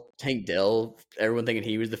bust. Dell? Tank Dell. Everyone thinking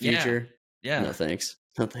he was the Yeah, future. yeah. No thanks.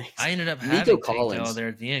 No thanks. I ended up Nico having Tank Collins. Dell there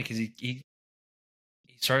at the end because he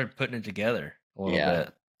started putting it together a little Yeah.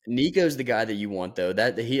 bit. Nico's the guy that you want though.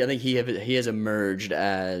 I think he has emerged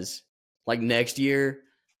as like next year.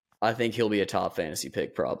 I think he'll be a top fantasy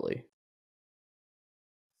pick probably.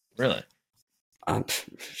 Really?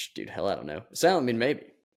 Dude, hell, I don't know. I mean, maybe.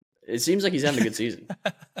 It seems like he's having a good season.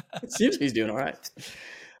 It seems like he's doing all right.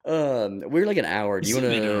 We're like an hour. Do you want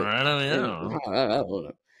to? I don't know. I don't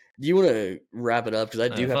know. Do you want to wrap it up? Because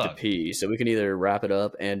I do have fuck. to pee, so we can either wrap it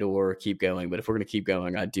up and or keep going. But if we're gonna keep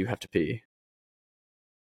going, I do have to pee.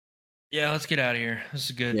 Yeah, let's get out of here. This is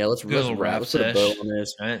a good. Yeah, let's good little wrap. wrap Let's put a bow sesh. on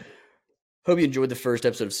this. All right. Hope you enjoyed the first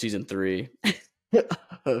episode of season 3.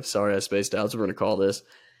 Oh, sorry, I spaced out. That's what we're going to call this.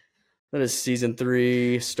 That is season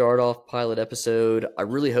 3, start off pilot episode. I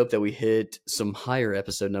really hope that we hit some higher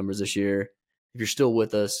episode numbers this year. If you're still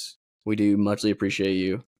with us, we do muchly appreciate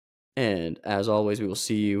you. And as always, we will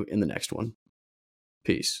see you in the next one.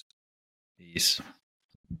 Peace. Peace.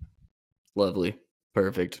 Lovely.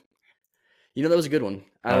 Perfect. That was a good one.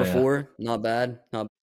 Hour 4, not bad. Not